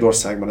 Amíg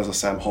Svédországban ez a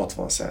szám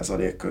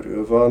 60%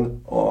 körül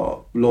van.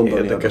 A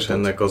londoni érdekes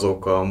adatot. Ennek az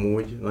oka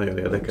amúgy, nagyon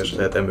érdekes,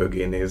 lehet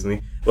emögé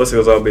nézni.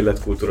 Valószínűleg az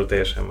albérletkultúra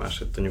teljesen más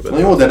lett a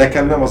nyugaton. Na jó, de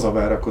nekem nem az a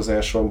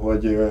várakozásom,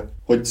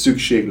 hogy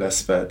szükség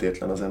lesz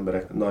feltétlen az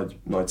emberek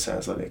nagy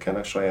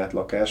százalékának saját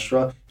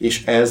lakásra,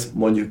 és ez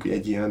mondjuk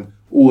egy ilyen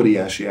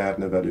óriási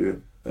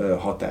árnövelő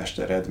hatást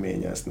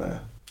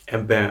eredményezne.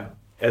 Ebbe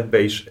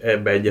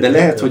egyet. De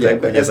lehet, hogy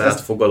ez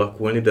át fog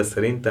alakulni, de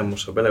szerintem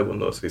most, ha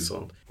belegondolsz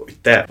viszont, hogy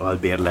te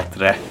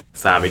albérletre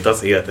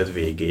számítasz életed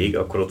végéig,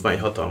 akkor ott van egy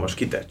hatalmas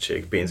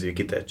kitettség, pénzügyi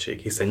kitettség,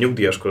 hiszen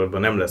nyugdíjas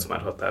korodban nem lesz már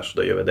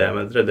hatásod a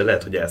jövedelmedre, de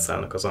lehet, hogy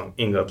elszállnak az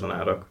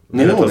ingatlanárak.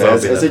 Jó, de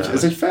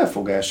ez egy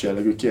felfogás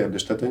jellegű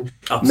kérdés. Tehát, hogy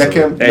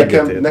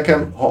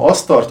nekem, ha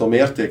azt tartom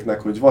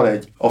értéknek, hogy van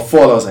a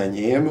fal az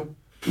enyém,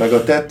 meg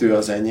a tető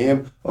az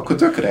enyém, akkor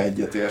tökre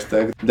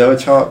egyetértek. De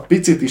hogyha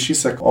picit is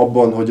hiszek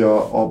abban, hogy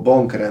a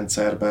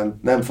bankrendszerben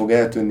nem fog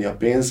eltűnni a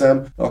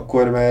pénzem,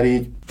 akkor már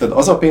így, tehát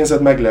az a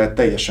pénzed meg lehet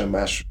teljesen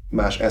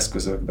más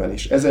eszközökben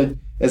is.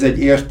 Ez egy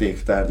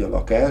értéktárgy a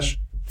lakás.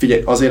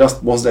 Figyelj, azért azt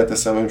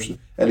hozzáteszem, hogy most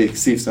elég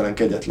szívtelen,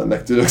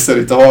 kegyetlennek tűnök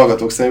szerint a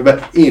hallgatók szemében.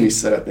 Én is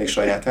szeretnék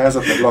saját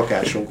házat, meg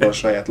lakásunk van,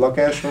 saját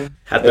lakásunk.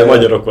 Hát mert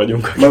magyarok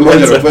vagyunk.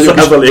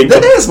 De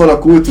ez van a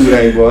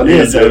kultúráinkban,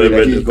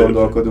 érzelmileg így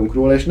gondolkodunk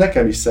róla, és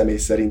nekem is személy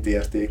szerint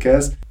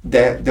értékez.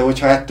 De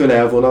hogyha ettől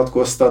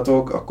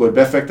elvonatkoztatok, akkor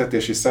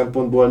befektetési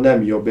szempontból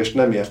nem jobb és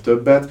nem ér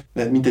többet,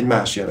 mint egy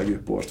más jellegű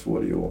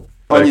portfólió.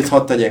 Annyit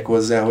hadd tegyek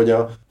hozzá, hogy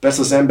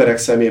persze az emberek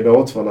szemében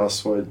ott van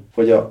az,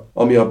 hogy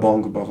ami a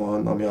bankban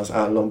van, ami az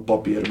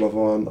állampapírban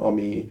van,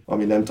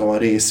 ami nem tudom, a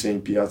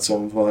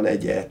részvénypiacon van,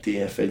 egy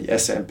ETF, egy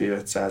S&P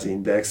 500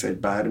 index, egy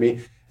bármi,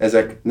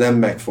 ezek nem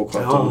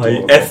megfogható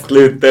dolgok. Ezt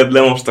lőtted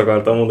le, most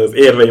akartam mondani, az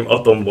érveim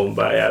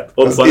atombombáját.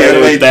 Ott az van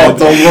érveid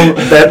atombomb.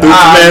 Te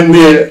tudsz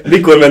menni.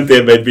 Mikor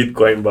mentél be egy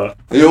bitcoinba?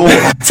 Jó.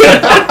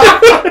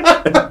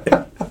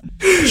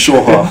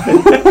 Soha.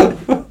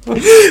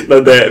 Na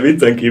de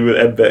viccen kívül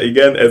ebbe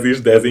igen, ez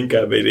is, de ez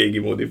inkább egy régi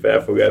módi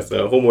felfogás,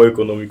 a homo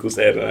economicus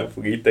erre nem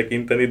fog így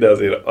tekinteni, de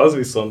azért az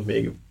viszont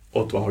még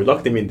ott van, hogy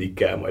lakni mindig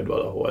kell majd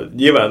valahol.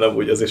 Nyilván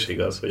amúgy az is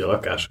igaz, hogy a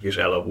lakások is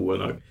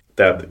elavulnak.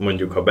 Tehát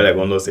mondjuk, ha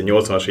belegondolsz, hogy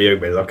 80-as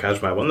években egy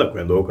lakásban vannak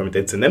olyan dolgok, amit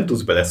egyszerűen nem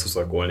tudsz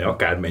beleszuszakolni,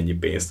 akármennyi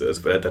pénzt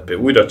ölsz vele. Tehát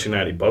például újra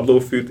csinálni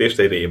padlófűtést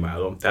egy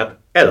rémálom. Tehát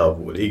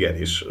elavul,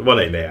 igenis. Van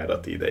egy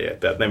lejárati ideje.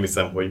 Tehát nem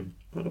hiszem, hogy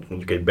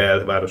mondjuk egy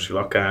belvárosi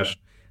lakás,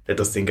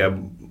 tehát azt inkább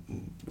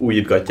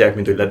újítgatják,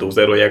 mint hogy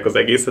ledózerolják az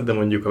egészet, de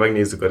mondjuk, ha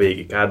megnézzük a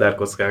régi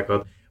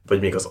kádárkockákat, vagy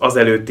még az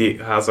előtti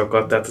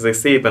házakat, tehát azért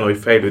szépen, hogy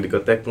fejlődik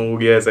a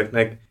technológia,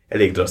 ezeknek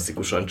elég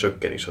drasztikusan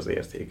csökken is az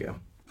értéke.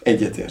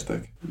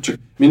 Egyetértek. Csak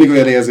mindig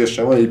olyan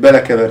érzésem van, hogy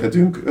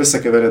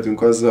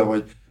összekeveredünk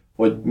azzal,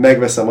 hogy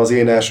megveszem az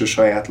én első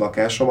saját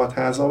lakásomat,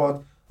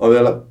 házamat,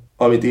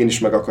 amit én is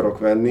meg akarok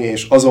venni,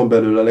 és azon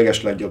belül a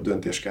legeslegjobb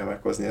döntést kell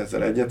meghozni,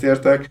 ezzel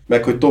egyetértek,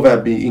 meg hogy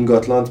további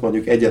ingatlant,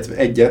 mondjuk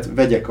egyet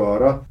vegyek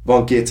arra,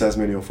 van 200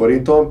 millió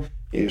forintom,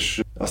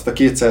 és azt a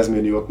 200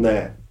 milliót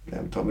ne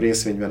nem tudom,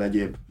 részvényben,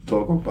 egyéb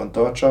dolgokban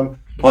tartsam,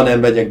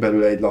 hanem vegyek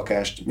belőle egy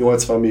lakást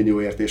 80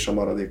 millióért, és a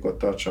maradékot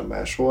tartsam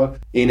máshol.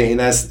 Én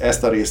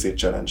ezt a részét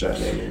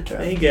challenge-elném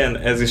inkább. Igen,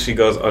 ez is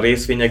igaz. A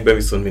részvényekben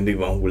viszont mindig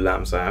van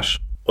hullámzás.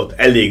 Ott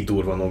elég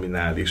durva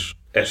nominális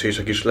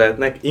esések is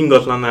lehetnek.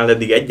 Ingatlannál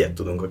eddig egyet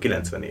tudunk a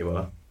 90 év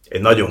alatt.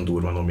 Egy nagyon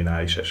durva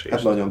nominális esés.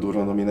 Hát nagyon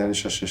durva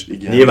nominális esés,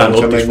 igen. Nyilván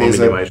ott is van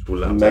minimális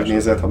hullámzás.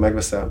 Megnézed, ha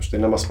megveszel, most én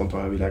nem azt mondtam,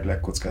 hogy a világ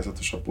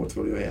legkockázatosabb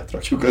portfólióját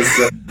rakjuk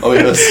össze, ami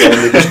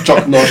összeomlik, és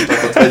csak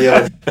nostokot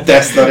vegyél,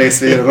 Tesla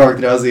részvényre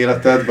rakd rá az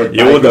életed, vagy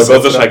jó, de a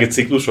gazdasági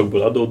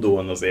ciklusokból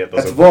adódóan azért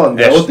azok. Hát van,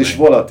 de ott is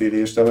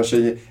volatilis, de most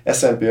egy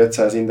S&P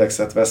 500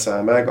 indexet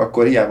veszel meg,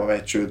 akkor hiába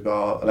megy csődbe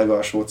a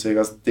legalsó cég,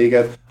 az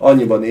téged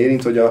annyiban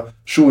érint, hogy a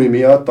súly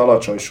miatt,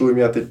 alacsony súly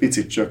miatt egy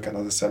picit csökken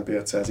az S&P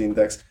 500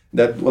 index,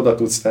 de oda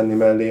tudsz tenni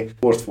mellé,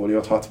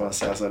 portfóliót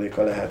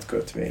 60%-a lehet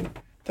kötvény.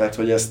 Tehát,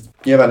 hogy ezt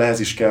nyilván ehhez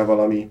is kell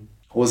valami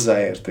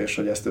hozzáértés,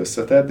 hogy ezt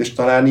összetedd, és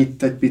talán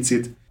itt egy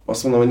picit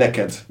azt mondom, hogy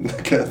neked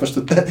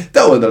most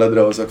te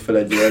oldaladra hozok fel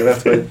egy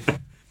érvet, hogy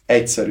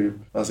egyszerűbb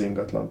az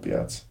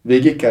ingatlanpiac.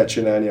 Végig kell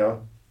csinálni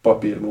a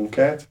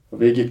papírmunkát,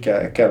 végig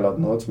kell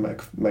adnod,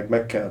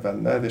 meg kell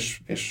venned,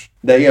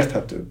 de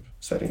érthetőbb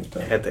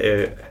szerintem. Hát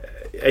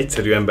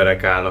egyszerű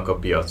emberek állnak a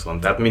piacon,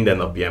 tehát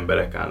mindennapi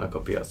emberek állnak a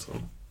piacon.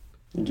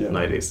 Igen.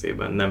 Nagy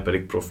részében, nem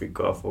pedig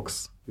profikkal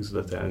fogsz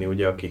üzletelni,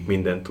 ugye, akik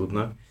mindent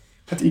tudnak.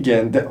 Hát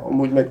igen, de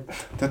amúgy meg,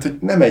 tehát hogy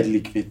nem egy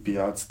likvid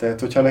piac, tehát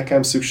hogyha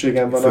nekem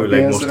szükségem van főleg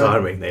a pénzre... Főleg most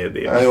harmadik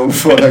negyedében. Jó,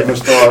 főleg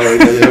most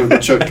harmadik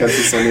csökkent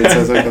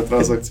 24% a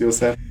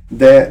tranzakciószám,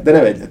 de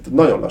nem egy,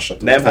 nagyon lassan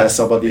tudod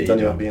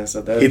felszabadítani a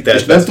pénzedet.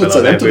 És nem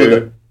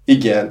tudod,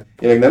 igen,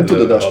 én meg nem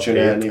tudod azt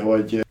csinálni,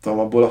 hogy tudom,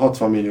 abból a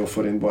 60 millió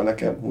forintból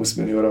nekem 20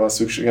 millióra van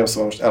szükségem,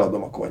 szóval most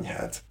eladom a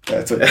konyhát.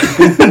 Tehát, hogy...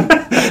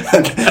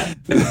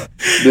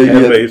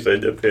 Ebben is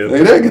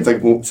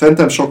egyetért.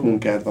 Szerintem sok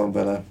munkád van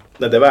vele.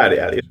 De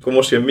várjál, és akkor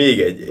most jön még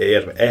egy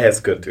érv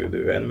ehhez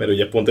kötődően, mert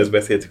ugye pont ezt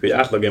beszéltük, hogy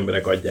átlag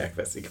emberek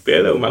adják-veszik.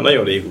 Például már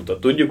nagyon régóta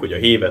tudjuk, hogy a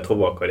hévet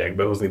hova akarják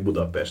behozni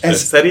Budapestre.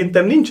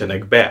 Szerintem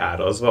nincsenek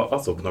beárazva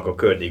azoknak a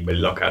környékbeli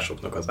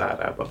lakásoknak az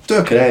árába.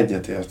 Tökre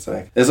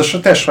egyetértek. Ez a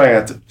te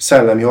saját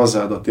szellemi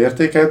hozzáadott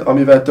értéked,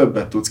 amivel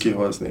többet tudsz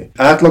kihozni.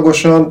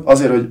 Átlagosan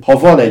azért, hogy ha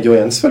van egy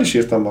olyan, ezt fel is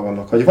írtam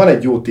magamnak, hogy van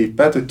egy jó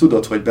tippet, hogy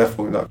tudod, hogy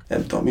befognak.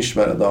 Nem tudom,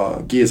 ismered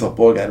a Géza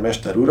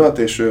polgármester urat,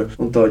 és ő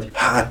mondta, hogy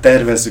hát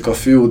tervezzük a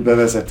főút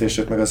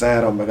bevezetését, meg az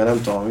áram, meg a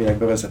nem tudom, minek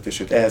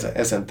bevezetését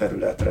ezen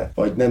területre.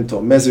 Vagy nem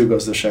tudom,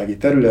 mezőgazdasági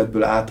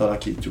területből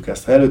átalakítjuk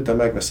ezt. Ha előtte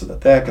megveszed a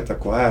telket,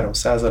 akkor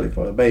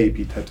 3%-val a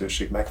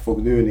beépíthetőség meg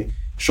fog nőni,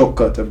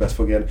 sokkal többet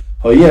fog érni.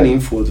 Ha ilyen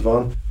infód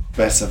van,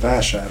 persze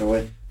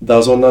vásárolj, de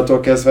azonnantól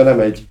kezdve nem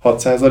egy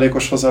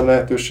 6%-os hozam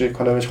lehetőség,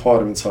 hanem egy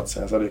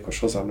 36%-os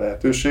hozam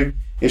lehetőség,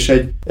 és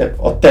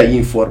a te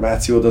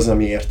információd az,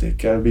 ami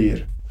értékkel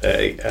bír.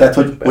 Tehát,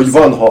 hogy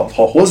van, ha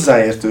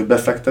hozzáértő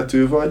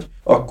befektető vagy,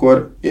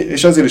 akkor,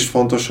 és azért is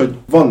fontos, hogy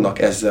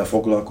vannak ezzel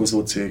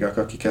foglalkozó cégek,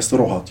 akik ezt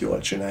rohadt jól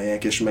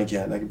csinálják, és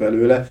megjelennek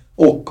belőle,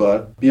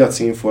 okkal,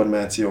 piaci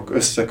információk,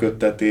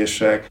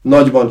 összeköttetések,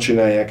 nagyban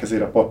csinálják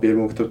ezért a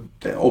papírmunkát,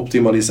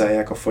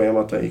 optimalizálják a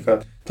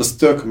folyamataikat, az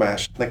tök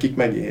más, nekik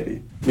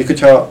megéri. Még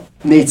hogyha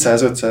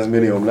 400-500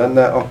 millióm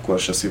lenne, akkor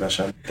se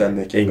szívesen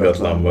tennék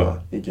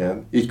ingatlanba.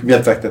 Igen. Így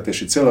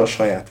befektetési célra a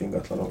saját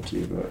ingatlanon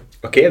kívül.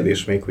 A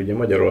kérdés még, hogy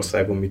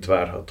Magyarországon mit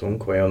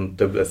várhatunk, olyan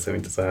több lesz,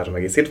 mint az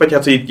 3,7, vagy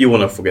hát, hogy itt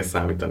jónak fog ez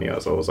számítani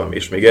az ahhozam,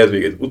 és még ez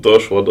még egy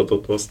utolsó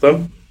adatot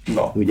hoztam.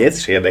 Na. Ugye ez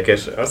is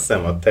érdekes, azt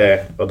hiszem a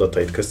te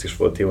adataid közt is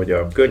volt, hogy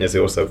a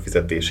környező országok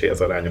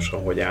fizetéséhez arányosan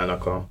hogy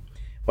állnak a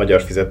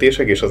magyar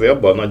fizetések, és azért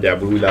abban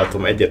nagyjából úgy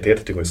látom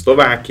egyetértünk, hogy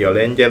Szlovákia,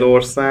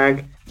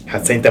 Lengyelország,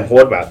 hát szerintem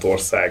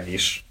Horvátország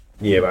is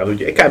nyilván,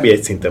 ugye kb.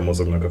 Egy szinten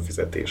mozognak a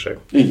fizetések.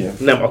 Igen.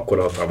 Nem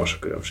akkora hatalmas a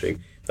különbség.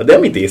 De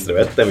amit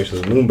észrevettem, és az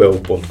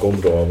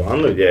numbeo.com-ról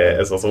van, ugye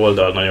ez az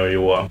oldal nagyon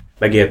jó a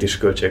megélhetési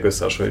költségek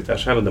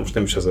összehasonlítására, de most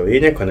nem is ez a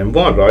lényeg, hanem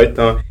van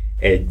rajta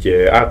egy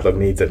átlag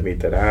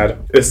négyzetméter ár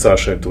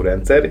összehasonlító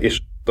rendszer, és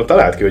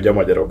talált ki, hogy a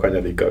magyarok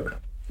hanyadikak.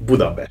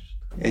 Budapest.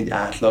 Egy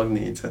átlag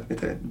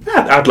négyzetméter.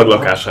 Hát átlag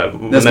lakásár.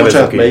 De ez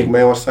bocsánat,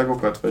 mely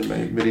országokat? Vagy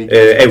melyik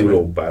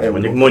Európát.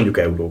 Mondjuk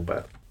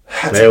Európát.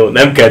 Hát, jó,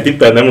 nem kell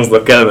tippelni, nem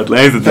hoznak kellemetlen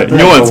helyzetet.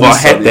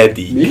 87.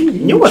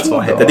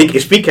 87.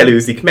 És mik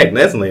előzik meg?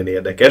 Ez nagyon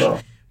érdekes.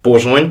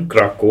 Pozsony,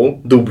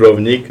 Krakó,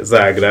 Dubrovnik,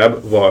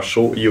 Zágráb,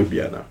 Varsó,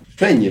 Ljubljana.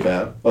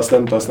 Mennyivel? Azt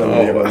nem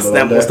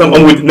hoztam,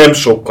 amúgy nem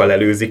sokkal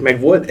előzik meg.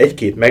 Volt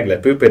egy-két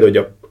meglepő, például,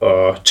 hogy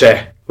a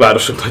cseh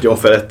városok nagyon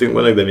felettünk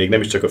vannak, de még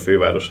nem is csak a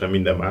főváros, hanem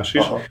minden más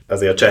is. Aha.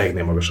 Azért a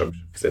cseheknél magasabb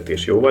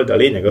fizetés jóval, de a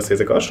lényeg az, hogy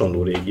ezek a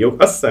hasonló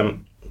régiók, azt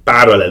hiszem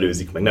párral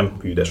előzik meg, nem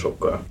hű, de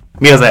sokkal.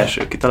 Mi az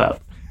első? Kitalálod?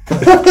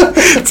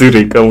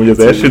 Zürich amúgy az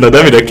első,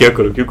 de mire ki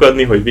akarok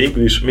lyukadni, hogy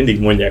végül is mindig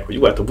mondják, hogy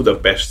hát a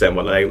Budapesten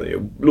van a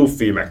legnagyobb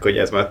lufi, meg hogy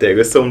ez már tényleg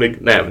összeomlik.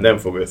 Nem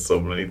fog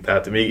összeomlani.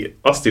 Tehát még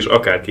azt is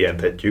akár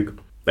kijelenthetjük,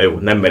 de jó,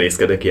 nem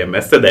merészkedek ilyen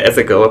messze, de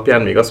ezek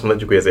alapján még azt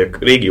mondhatjuk, hogy ezek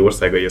régi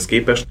országaihoz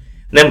képest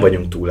nem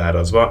vagyunk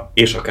túlárazva,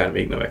 és akár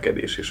még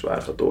növekedés is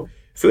várható.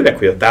 főleg,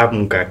 hogy a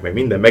távmunkák, meg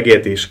minden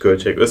megéltési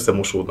költség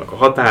összemosódnak a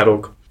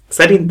határok,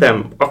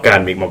 szerintem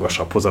akár még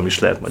magasabb hozam is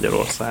lehet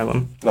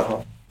Magyarországon.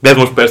 Aha. De ez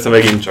most persze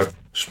megint csak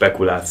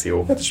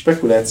spekuláció. Hát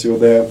spekuláció,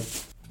 de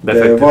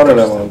van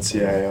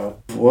relevanciája.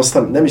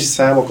 Hoztam, nem is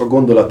számok, a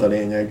gondolat a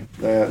lényeg,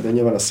 de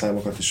nyilván a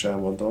számokat is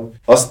elmondom.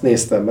 Azt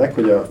néztem meg,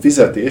 hogy a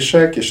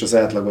fizetések és az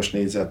átlagos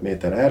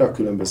négyzetméter ára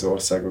különböző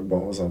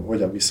országokban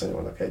hogyan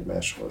viszonyulnak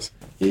egymáshoz.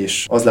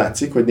 És az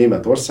látszik, hogy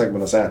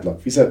Németországban az átlag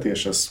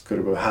fizetés az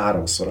kb.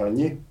 3-szor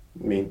annyi,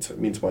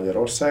 mint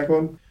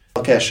Magyarországon.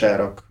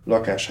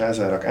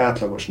 Lakásházárak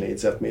átlagos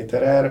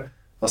négyzetméter ár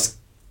az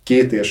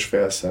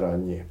 2,5-szer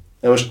annyi.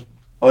 Na most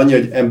annyi,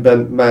 hogy ebben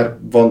már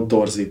van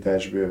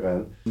torzítás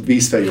bőven.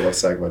 Vízfejű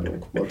ország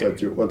vagyunk,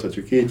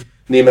 mondhatjuk így.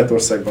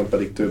 Németországban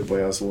pedig több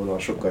olyan zóna,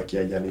 sokkal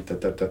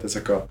kiegyenlítettebb. Tehát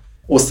ezek az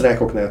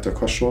osztrákoknál tök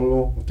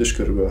hasonló, ott is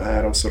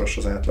körülbelül 3-szoros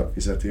az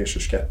átlagfizetés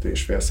és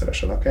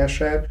 2,5-szeres a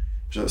lakásár.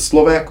 És a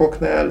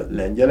szlovákoknál,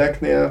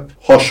 lengyeleknél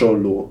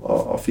hasonló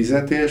a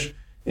fizetés,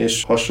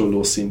 és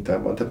hasonló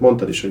szinten van. Tehát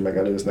mondtad is, hogy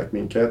megelőznek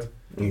minket,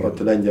 igen. Ott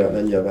a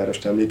lengyel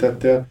várost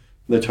említettél,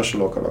 de hogy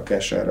hasonlók a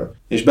lakására.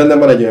 És bennem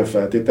van egy olyan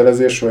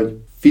feltételezés, hogy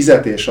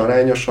fizetés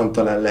arányosan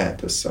talán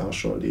lehet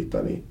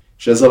összehasonlítani.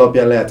 És ez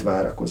alapján lehet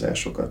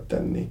várakozásokat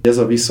tenni. Ez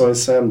a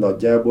viszonyszám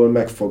nagyjából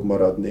meg fog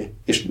maradni.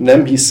 És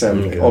nem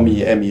hiszem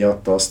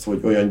emiatt azt, hogy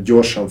olyan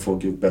gyorsan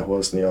fogjuk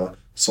behozni a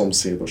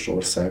szomszédos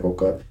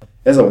országokat.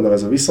 Ez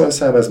a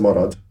viszonyszám, ez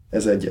marad.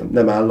 Ez egy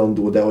nem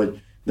állandó, de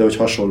hogy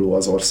hasonló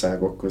az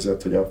országok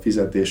között, hogy a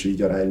fizetés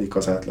így aránylik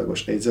az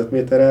átlagos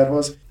négyzetméter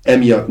árhoz.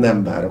 Emiatt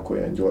nem várok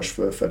olyan gyors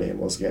fölfelé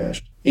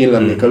mozgást. Én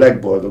lennék a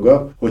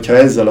legboldogabb, hogyha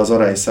ezzel az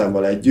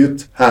arányszámmal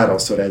együtt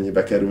 3-szor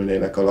ennyibe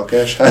kerülnének a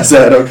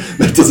lakásházárak,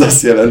 mert az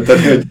azt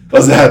jelenteni, hogy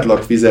az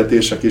átlag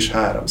fizetések is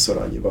 3-szor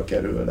annyiba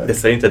kerülnek. De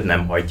szerinted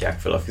nem hajtják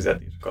fel a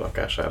fizetések a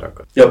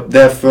lakásárakat? Ja,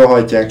 de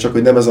felhajtják, csak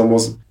hogy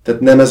tehát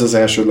nem ez az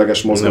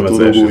elsődleges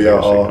mozgatórugója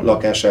a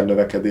lakásár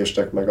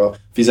növekedésnek, meg a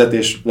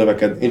fizetés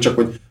növekedés. Én csak,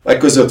 hogy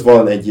között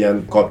van egy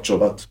ilyen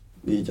kapcsolat,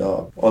 így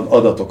az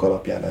adatok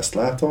alapján ezt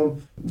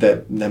látom,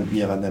 de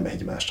nyilván nem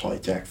egymást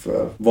hajtják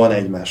föl. Van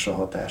egymásra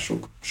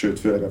hatásuk, sőt,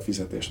 főleg a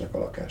fizetésnek a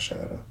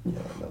lakására.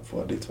 Nyilván nem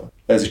fordítva.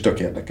 Ez is tök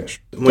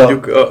érdekes.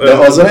 De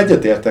azzal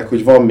egyetértek,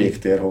 hogy van még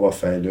tér hova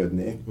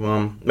fejlődni.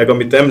 Van. Meg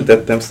amit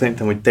említettem,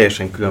 szerintem, hogy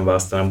teljesen külön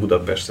választanám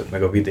Budapestet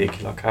meg a vidéki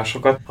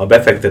lakásokat. Ha a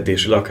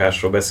befektetési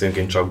lakásról beszélünk,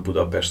 én csak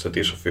Budapestet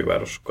és a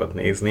fővárosokat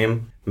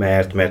nézném,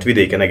 mert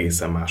vidéken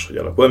egészen máshogy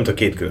alakul, mint a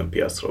két külön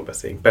piacról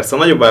beszélünk. Persze a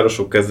nagyobb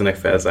városok kezdenek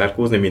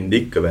felzárkózni,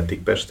 mindig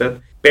követik Pestet.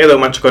 Például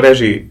már csak a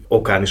rezsi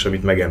okán is,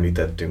 amit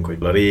megemlítettünk, hogy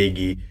a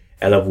régi,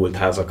 elavult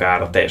házak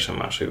ára teljesen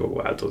máshogy fog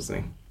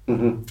változni.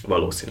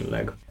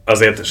 Valószínűleg.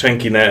 Azért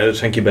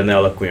senkiben ne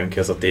alakuljon ki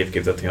az a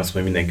tévképzet, hogy azt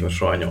mondja, hogy mindenki most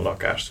rohanjon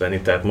lakást venni,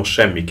 tehát most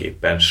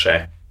semmiképpen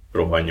se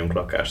rohanjunk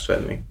lakást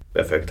venni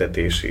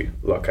befektetési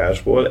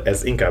lakásból.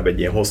 Ez inkább egy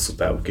ilyen hosszú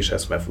távú kis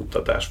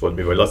eszmefuttatás volt,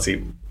 mivel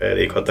Laci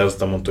elég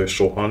határozottan mondta, hogy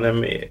soha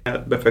nem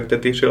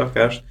befektetési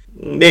lakást.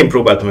 Én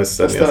próbáltam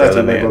összeszedni az ellenére.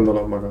 Azt lehet, hogy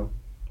meggondolom magam.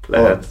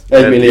 Lehet.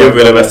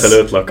 Jövőre veszel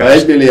 5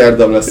 lakást. 1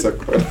 milliárdam lesz,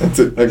 akkor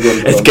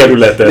meggondolom. Egy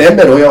kerületet. De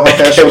ember olyan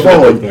hatása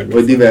van,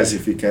 hogy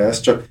diversifikálsz,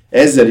 csak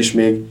ezzel is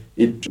még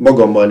itt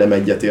magammal nem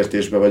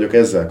egyetértésben vagyok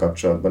ezzel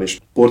kapcsolatban is.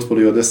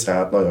 Portfóliód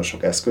összeállt nagyon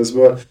sok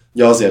eszközből,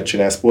 ugye azért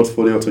csinálsz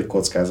portfóliót, hogy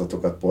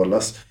kockázatokat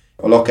porlasz.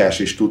 A lakás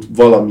is tud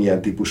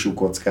valamilyen típusú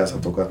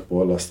kockázatokat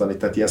porlasztani,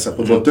 tehát ilyen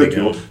szempontból tök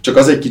jó. Csak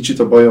az egy kicsit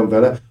a bajom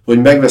vele,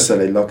 hogy megveszel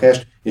egy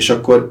lakást, és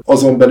akkor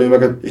azon belül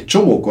meg egy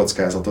csomó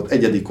kockázatot,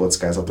 egyedi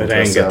kockázatot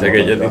rengeteg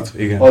egyedit,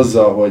 igen.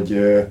 Azzal, hogy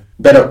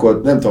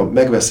berakod, nem tudom,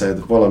 megveszed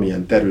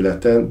valamilyen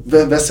területen,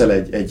 veszel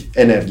egy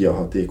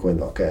energiahatékony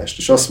lakást,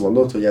 és azt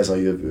mondod, hogy ez a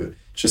jövő.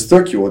 És ez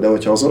tök jó, de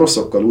hogyha az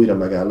oroszokkal újra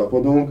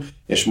megállapodunk,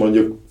 és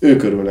mondjuk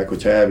ők örülnek,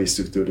 hogyha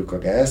elvisszük tőlük a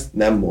gázt,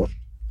 nem most,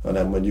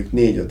 hanem mondjuk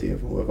 4-5 év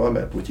múlva,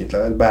 mert Putyint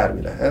lehet,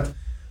 bármi lehet,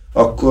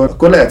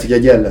 akkor lehet, hogy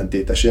egy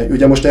ellentétes.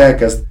 Ugye most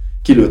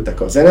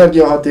kilőttek az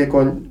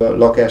energiahatékony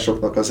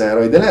lakásoknak az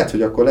árai, de lehet,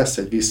 hogy akkor lesz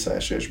egy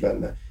visszaesés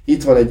benne.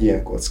 Itt van egy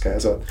ilyen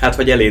kockázat. Hát,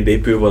 vagy eléd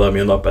épül valami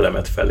a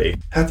napelemet felé.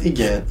 Hát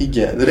igen,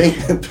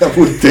 rengeteg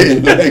úgy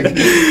tényleg.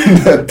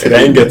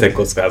 Rengeteg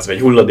kockázat, vagy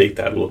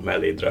hulladéktárolót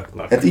melléd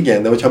raknak. Hát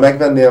igen, de hogyha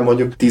megvennél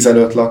mondjuk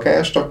 15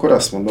 lakást, akkor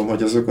azt mondom,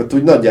 hogy azokat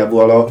úgy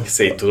nagyjából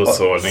szét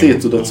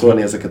tudod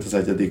szórni ezeket az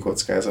egyedi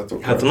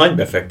kockázatokat. Hát a nagy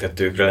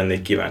befektetőkre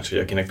lennék kíváncsi,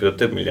 hogy akinek például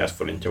több milliárd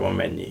forintja van,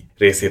 mennyi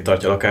részét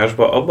tartja a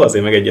lakásba. Abban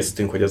azért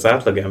megegyeztünk, hogy az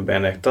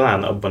átlagembernek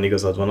talán abban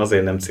igazad van,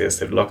 azért nem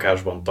célszerű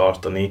lakásban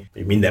tartani,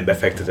 hogy minden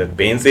befektetett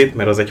pénzét,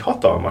 mert az egy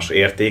hatalmas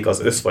érték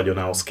az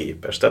összvagyonához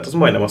képest. Tehát az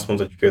majdnem azt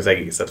mondhatjuk, hogy az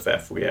egészet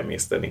fel fogja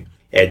emészteni.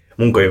 Egy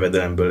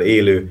munkajövedelemből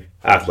élő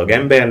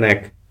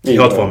átlagembernek egy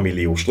 60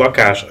 milliós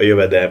lakás, a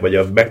jövedelem vagy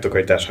a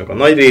megtakarításnak a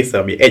nagy része,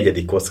 ami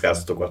egyedi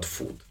kockázatokat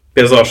fut.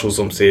 Például az alsó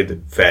szomszéd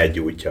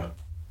felgyújtja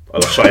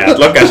a saját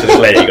lakását, és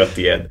leég a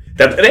tiéd.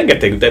 Tehát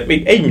rengeteg, tehát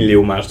még 1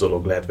 millió más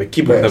dolog lehet, vagy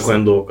kibuknak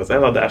olyan dolgok az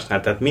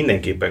eladásnál, tehát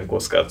mindenképpen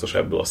kockázatos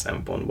ebből a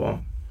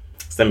szempontból.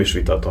 Ezt nem is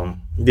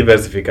vitatom.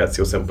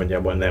 Diversifikáció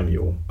szempontjából nem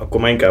jó.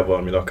 Akkor már inkább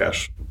valami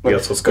lakás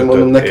piachoz kötött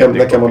Mondom, nekem a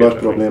nagy értékpapírra.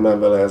 problémám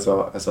vele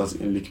ez az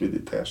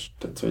illikviditás.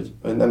 Tehát,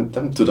 hogy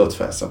nem tudod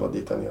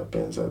felszabadítani a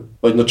pénzed.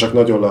 Vagy csak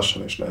nagyon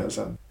lassan és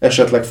nehezen.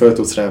 Esetleg fel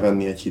tudsz rá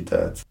venni egy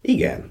hitelt.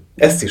 Igen,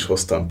 ezt is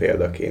hoztam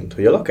példaként,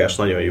 hogy a lakás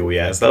nagyon jó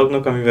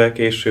jelzálognak, amivel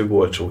később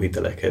olcsó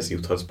hitelekhez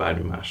juthatsz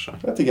bármi másra.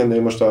 Hát igen, de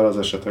én most arra az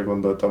esetre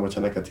gondoltam,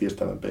 hogyha neked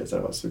hirtelen pénzre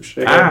van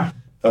szükség.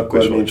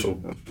 Akkor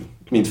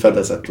mint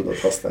fedezet tudod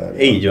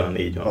használni. Így van.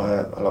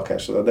 A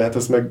lakásodat. De hát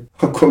az meg,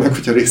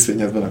 hogyha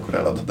részvényed van, akkor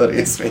eladod a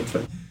részvényt,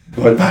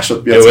 vagy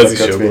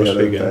másodpiacra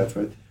kötvényedet. Tehát,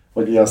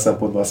 hogy ilyen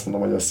szempontból azt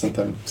mondom, hogy azt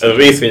szerintem... A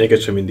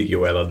részvényeket sem mindig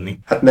jó eladni.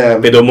 Hát nem.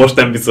 Például most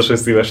nem biztos, hogy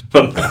szívesen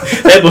adnál.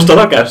 Lehet most a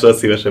lakással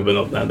szívesebben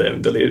adnál, de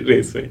mint a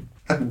részvény.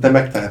 Hát, de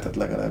megteheted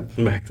legalább.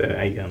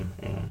 Igen.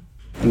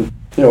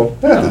 Jó,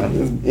 hát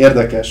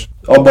érdekes.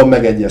 Abban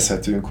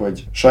megegyezhetünk,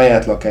 hogy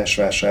saját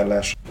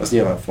lakásvásárlás, az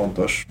nyilván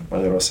fontos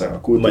Magyarországon,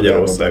 a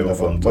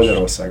kultúrában.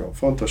 Magyarországon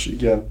fontos,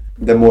 igen,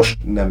 de most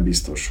nem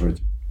biztos, hogy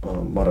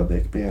a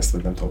maradék pénzt,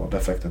 vagy nem tudom, a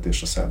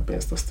befektetésre szánt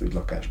pénzt, azt úgy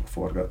lakásba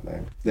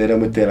forgatnánk. De erre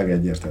hogy tényleg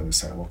egyértelmű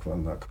számok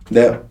vannak.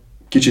 De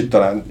kicsit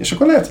talán, és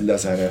akkor lehet, hogy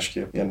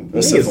lezárásképp, ilyen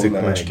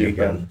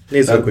összefoglalásképpen.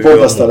 Pont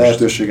azt a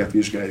lehetőséget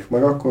vizsgáljuk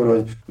meg akkor,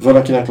 hogy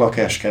valakinek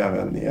lakást kell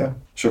vennie,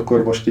 és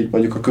akkor most így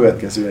mondjuk a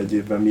következő egy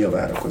évben mi a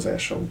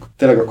várakozásunk.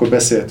 Tényleg akkor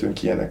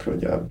beszéltünk ilyenekről,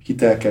 hogy a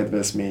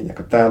hitelkedvezmények,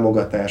 a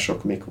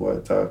támogatások mik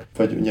voltak,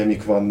 vagy ugye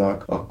mik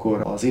vannak,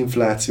 akkor az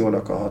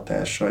inflációnak a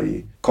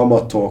hatásai,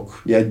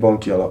 kamatok,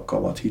 jegybanki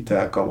alapkamat,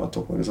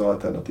 hitelkamatok, meg az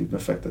alternatív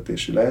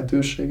befektetési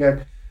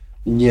lehetőségek.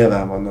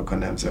 Nyilván vannak a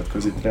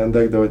nemzetközi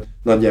trendek, de hogy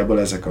nagyjából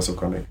ezek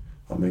azok,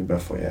 amik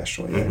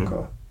befolyásolják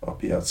a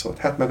piacot.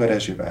 Hát meg a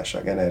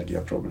rezsiválság,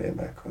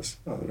 energiaproblémákhoz,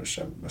 arról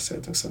sem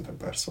beszéltünk szerintem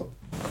pár szót.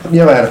 Hát mi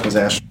a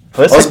várakozás?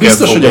 Az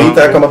biztos, hogy a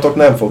hitelkamatok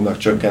nem fognak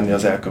csökkenni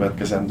az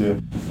elkövetkezendő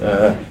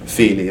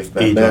fél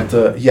évben,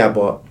 mert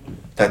hiába,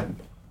 tehát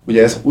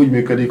ugye ez úgy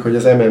működik, hogy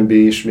az MNB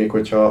is, még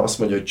hogyha azt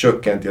mondja, hogy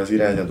csökkenti az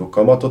irányadó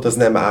kamatot, az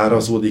nem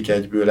árazódik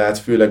egyből át,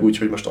 főleg úgy,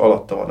 hogy most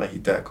alatta van a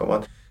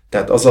hitelkamat.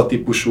 Tehát az a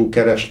típusú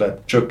kereslet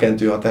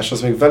csökkentő hatás,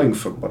 az még velünk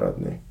fog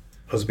maradni.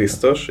 Az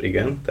biztos,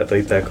 igen. Tehát a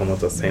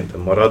hitelkamat az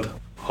szerintem marad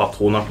 6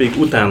 hónapig,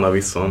 utána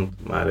viszont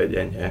már egy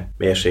enyhe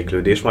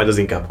mérséklődés, majd az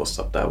inkább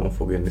hosszabb távon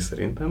fog jönni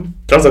szerintem.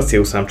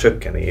 Tranzakciószám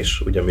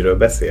csökkenés, ugye amiről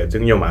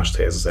beszéltünk, nyomást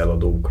helyez az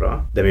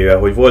eladókra, de mivel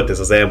hogy volt ez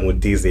az elmúlt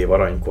 10 év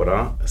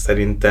aranykora,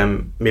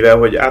 szerintem, mivel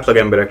hogy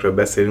átlagemberekről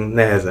beszélünk,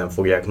 nehezen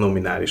fogják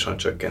nominálisan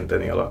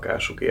csökkenteni a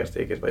lakásuk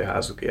értékét, vagy a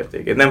házuk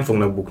értékét. Nem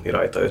fognak bukni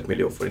rajta 5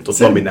 millió forintot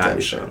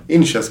nominálisan.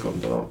 Én is ezt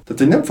gondolom.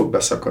 Tehát, hogy nem fog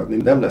beszakadni,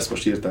 nem lesz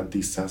most hirtelen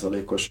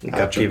 10%-os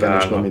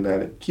átcsökkenés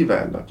nominális.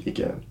 Kivárnak,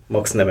 igen.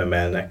 Max nem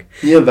emelnek.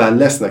 Nyilván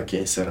lesznek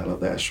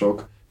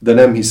kényszereladások, de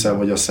nem hiszem,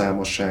 hogy a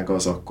számossága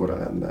az akkora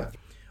lenne.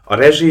 A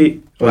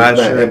rezsi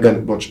válság...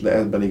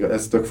 Ebben igaz,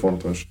 ez tök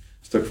fontos.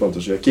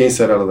 Hogy a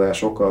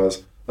kényszereladások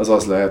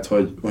az lehet,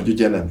 hogy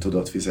ugye nem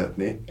tudod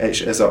fizetni,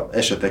 és ez az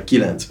esetek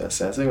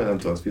 90%-ban nem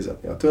tudod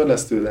fizetni a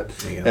törlesztődet,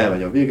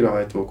 elmegy a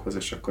végrehajtókhoz,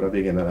 és akkor a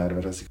végén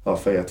elárverezik a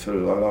fejed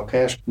fölül a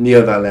lakást.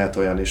 Nyilván lehet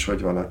olyan is,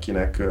 hogy van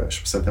akinek,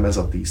 és szerintem ez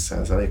a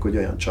 10%, hogy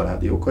olyan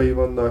családi okai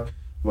vannak,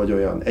 vagy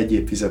olyan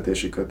egyéb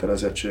fizetési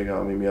kötelezettsége,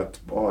 ami miatt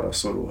arra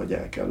szorul, hogy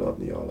el kell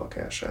adnia a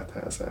lakását,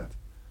 házát.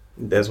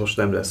 De ez most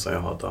nem lesz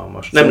olyan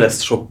hatalmas. Nem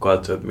lesz sokkal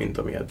több, mint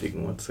ami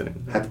eddig volt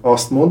szerintem. Hát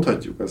azt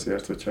mondhatjuk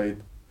azért, hogyha itt,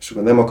 és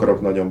akkor nem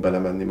akarok nagyon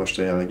belemenni most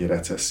a jelenlegi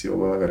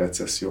recesszióba, meg a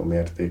recesszió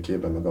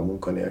mértékébe, meg a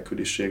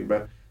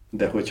munkanélküliségbe,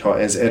 de hogyha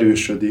ez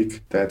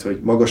erősödik, tehát hogy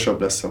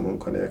magasabb lesz a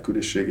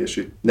munkanélküliség, és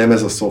itt nem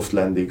ez a soft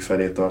landing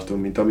felé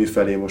tartunk, mint ami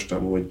felé most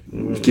amúgy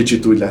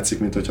kicsit úgy látszik,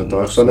 mint hogyha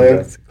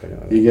tartanánk,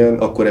 igen,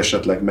 akkor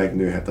esetleg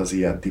megnőhet az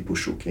ilyen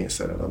típusú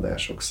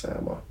kényszereladások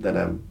száma, de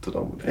nem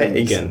tudom.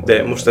 Igen,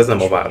 de most ez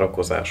nem a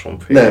várakozásom.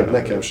 Nem,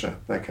 nekem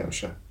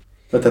se.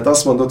 Tehát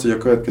azt mondod, hogy a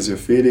következő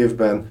fél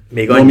évben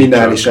még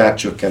nominális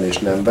átcsökkenés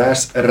nem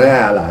vársz,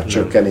 reál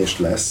átcsökkenés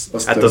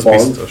lesz. Hát az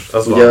biztos.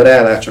 Ugye a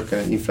reál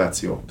átcsökkenés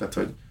infláció. Tehát,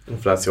 hogy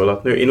infláció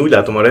alatt nő. Én úgy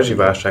látom, a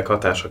rezsiválság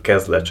hatása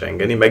kezd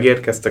lecsengeni,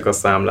 megérkeztek a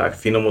számlák,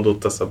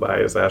 finomodott a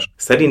szabályozás.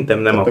 Szerintem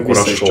nem akkora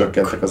sok.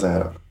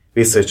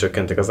 Vissza is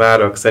csökkentek az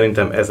árak.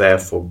 Szerintem ez el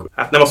fog,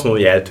 hát nem azt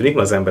mondom, hogy eltűnik,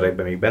 mert az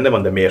emberekben még benne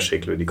van, de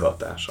mérséklődik a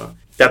hatása.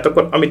 Tehát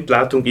akkor, amit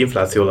látunk,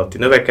 infláció alatti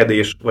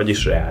növekedés,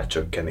 vagyis reál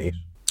csökkenés.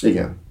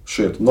 Igen,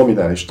 sőt,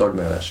 nominális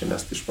stagnálás, én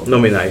ezt is mondom.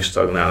 Nominális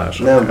stagnálás.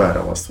 Nem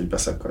várom azt, hogy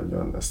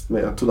beszakadjon. Ezt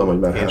tudom, hogy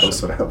már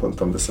 3-szor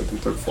elmondtam, de szerintem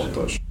tök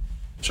fontos.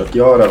 És aki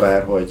arra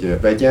vár, hogy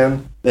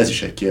vegyen, ez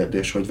is egy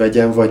kérdés, hogy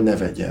vegyen vagy ne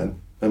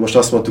vegyen. Mert most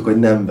azt mondtuk, hogy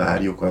nem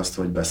várjuk azt,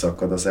 hogy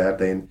beszakad az ár,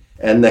 de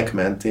ennek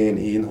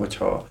mentén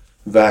hogyha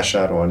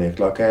vásárolnék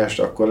lakást,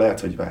 akkor lehet,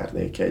 hogy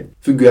várnék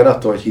függően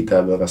attól, hogy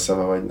hitelből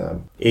veszem, vagy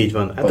nem. Így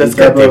van. Hát ezt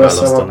ketté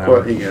választanám.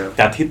 Akkor igen.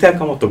 Tehát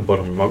hitelkamatok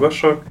baromi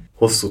magasak,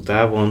 hosszú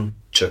távon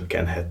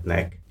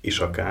csökkenhetnek is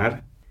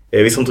akár.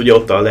 Viszont ugye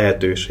ott a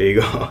lehetőség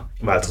a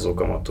változó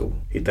kamatú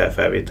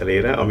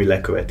hitelfelvételére, ami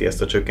leköveti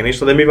ezt a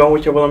csökkenést. De mi van,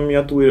 hogyha valami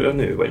miatt újra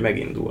nő, vagy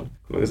megindul?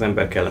 Meg az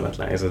ember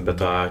kellemetlen helyzetbe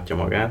találhatja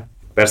magát.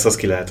 Persze azt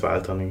ki lehet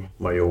váltani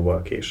majd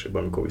jóval később,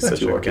 amikor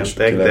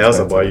visszacsökkentek, később de az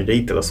a baj, hogy ugye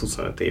itt az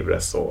 25 évre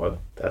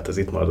szól. Tehát ez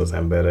itt marad az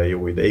emberrel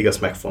jó ideig,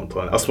 azt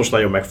megfontolni. Azt most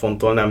nagyon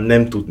megfontolnám,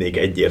 nem tudnék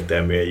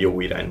egyértelműen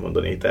jó irány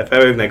mondani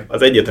felvevőknek.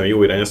 Az egyértelmű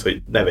jó irány az,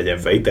 hogy ne vegyen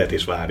fel hitelt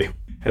és várj.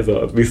 Ez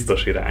a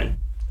biztos irány.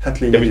 Hát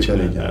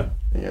lényegében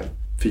igen.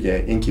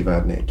 Figyelj,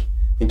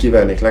 én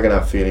kivárnék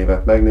legalább fél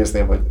évet,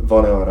 megnézném, hogy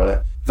van-e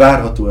arra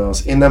várható-e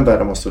az. Én nem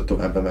várom azt, hogy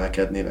tovább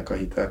emelkednének a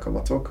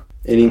hitelkamatok.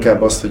 Én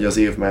inkább azt, hogy az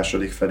év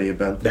második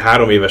felében. De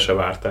 3 éve se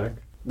várták.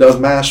 De az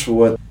más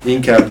volt.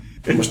 Inkább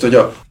most, hogy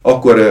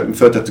akkor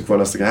feltettük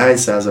volna azt, hogy hány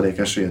százalék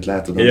esélyt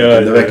látod, hogy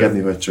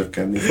növekedni vagy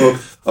csökkenni fog,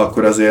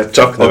 akkor azért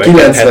csak a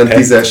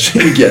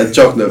 90-10-es igen,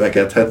 csak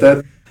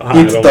növekedhetett.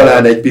 Itt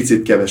talán egy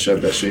picit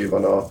kevesebb esély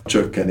van a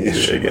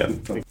csökkenés.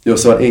 Igen. Jó,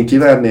 szóval én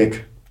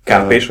kivárnék.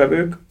 KP-s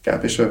vevők?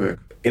 KP-s vevők.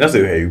 Én az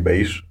ő helyükbe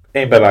is.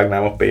 Én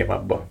bevágnám a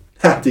PMAP-ba.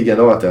 Hát igen,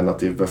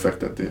 alternatív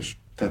befektetés.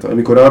 Tehát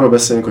amikor arról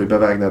beszélünk, hogy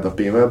bevágnád a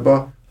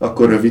PMAP-ba,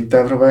 akkor rövid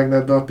távra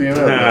vágnád be a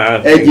PMAP-ba?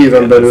 Hát, egy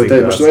éven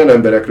belül, most olyan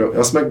emberekről,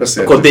 azt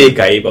megbeszéltük. Akkor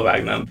DKE-ba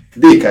vágnám.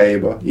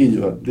 DKE-ba, így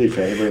van,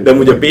 DKE-ba. De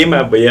ugye a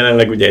PMAP-ban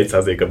jelenleg ugye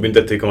 1% a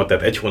büntetőkamat,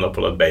 tehát 1 hónap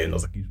alatt bejön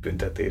az a kis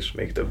büntetés,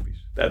 még több is.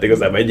 Tehát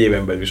igazából egy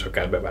éven belül is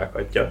akár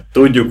bevághatja.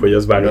 Tudjuk, hogy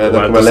az vágható.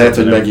 Akkor már lehet,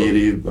 hogy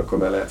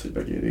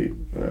megéri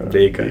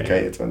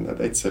DKE-t venned,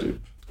 egyszerűbb.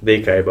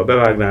 DKE-ba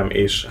bevágnám,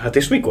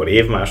 és mikor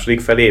év második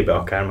felébe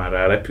akár már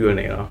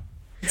rálepülnél.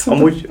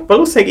 Amúgy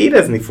valószínűleg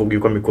érezni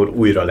fogjuk, amikor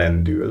újra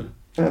lendül.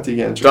 Hát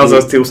igen.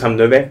 Tranzakciószám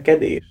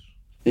növekedés?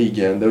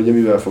 Igen, de ugye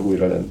mivel fog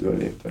újra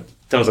lendülni?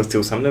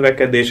 Tranzakciószám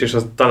növekedés, és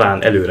az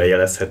talán előre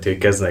jelezhető, hogy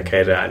kezdenek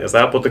helyreállni az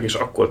állapotok, és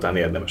akkor talán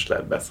érdemes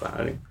lehet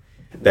beszállni.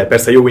 De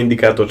persze jó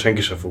indikátort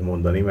senki sem fog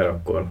mondani, mert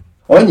akkor...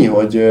 Annyi,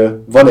 hogy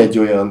van egy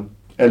olyan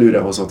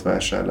előrehozott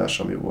vásárlás,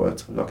 ami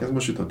volt. Ez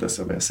most jutott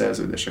eszembe, a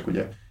szerződések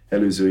ugye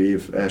előző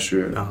év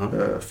első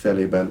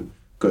felében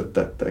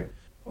köttettek.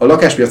 A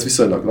lakáspiac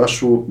viszonylag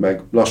lassú,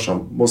 meg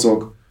lassan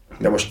mozog,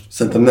 de most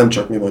szerintem nem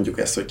csak mi mondjuk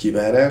ezt, hogy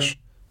kivárás,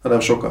 hanem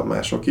sokan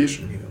mások is.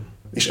 Igen.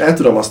 És el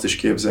tudom azt is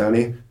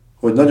képzelni,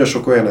 hogy nagyon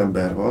sok olyan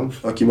ember van,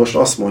 aki most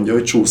azt mondja,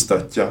 hogy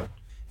csúsztatja.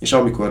 És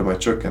amikor majd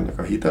csökkennek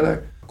a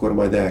hitelek, akkor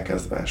majd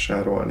elkezd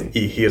vásárolni.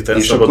 Így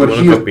hirtelen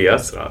szabadulnak a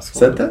piacra?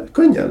 Szerintem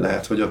könnyen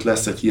lehet, hogy ott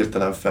lesz egy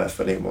hirtelen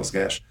felfelé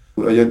mozgás.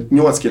 A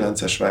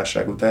 8-9-es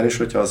válság után is,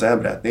 hogyha az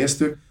ábrát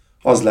néztük,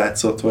 az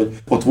látszott, hogy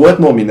ott volt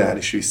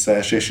nominális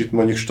visszaesés, itt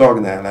mondjuk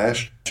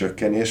stagnálás,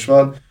 csökkenés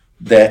van,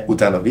 de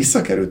utána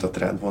visszakerült a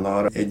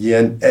trendvonalra egy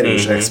ilyen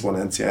erős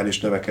exponenciális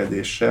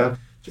növekedéssel.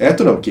 És el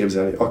tudom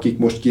képzelni, akik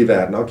most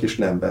kivárnak és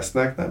nem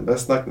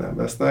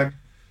vesznek,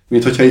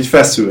 mint hogyha így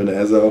feszülne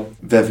ez a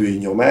vevői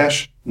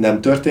nyomás,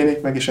 nem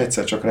történik meg, és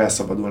egyszer csak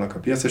rászabadulnak a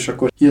piac, és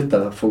akkor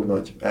hirtelen fog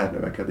nagy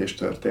árnövekedés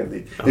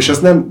történni. Aha. És ez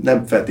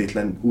nem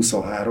feltétlen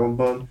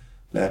 23-ban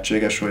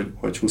lehetséges,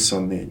 hogy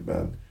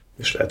 24-ben.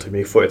 És lehet, hogy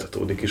még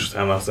folytatódik is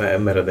utána az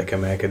meredek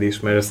emelkedés,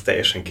 mert ez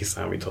teljesen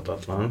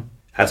kiszámíthatatlan.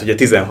 Hát ugye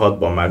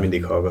 16-ban már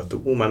mindig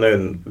hallgattuk, már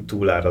nagyon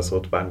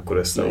túlárazott, bármikor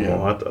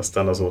összeomolhat,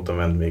 aztán azóta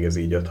ment még ez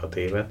így 5-6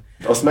 évet.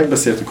 Azt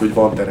megbeszéltük, hogy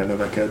van tere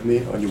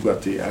növekedni a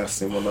nyugati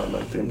árszínvonal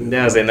mentén.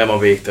 De azért nem a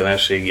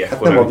végtelenségi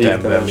ekkora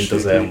ütemben, mint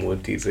az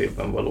elmúlt 10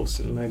 évben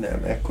valószínűleg.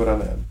 Nem, ekkora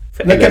nem.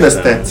 Nekem ez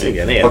tetszik.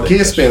 Igen, ha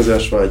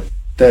készpénzes vagy,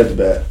 tedd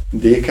be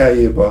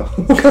DKE-ba.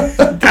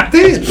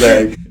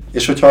 Tényleg!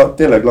 És hogyha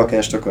tényleg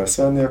lakást akarsz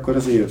venni, akkor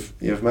az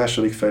év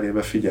második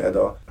felébe figyeld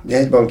a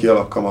jegybanki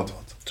alapkamatot.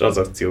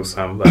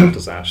 Tranzakciószám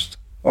változást.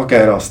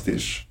 Akár azt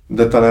is,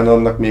 de talán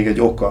annak még egy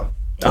oka.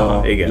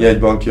 Igen.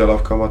 Jegybanki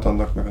alapkamat,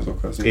 annak meg az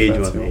oka az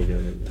infláció. Így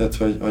van. Tehát,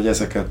 hogy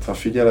ezeket, ha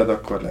figyeled,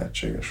 akkor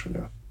lehetséges,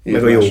 hogy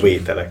meg a jó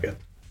vételeket.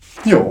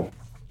 Jó.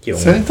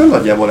 Szerintem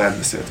nagyjából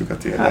átbeszéltük a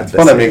témát. Hát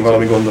van-e még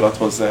valami gondolat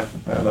hozzá?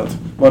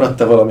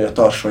 Maradt-e valami a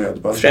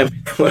tarsolyadban? Semmi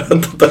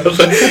maradt a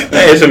tarsolyadban.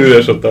 Teljesen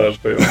üres a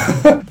tarsolyom.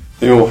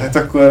 Jó, hát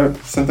akkor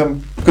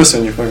szerintem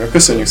köszönjük szépen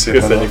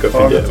köszönjük a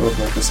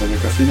hallgatóknak,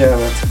 köszönjük a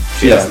figyelmet.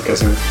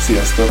 Jelentkezünk.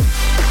 Sziasztok!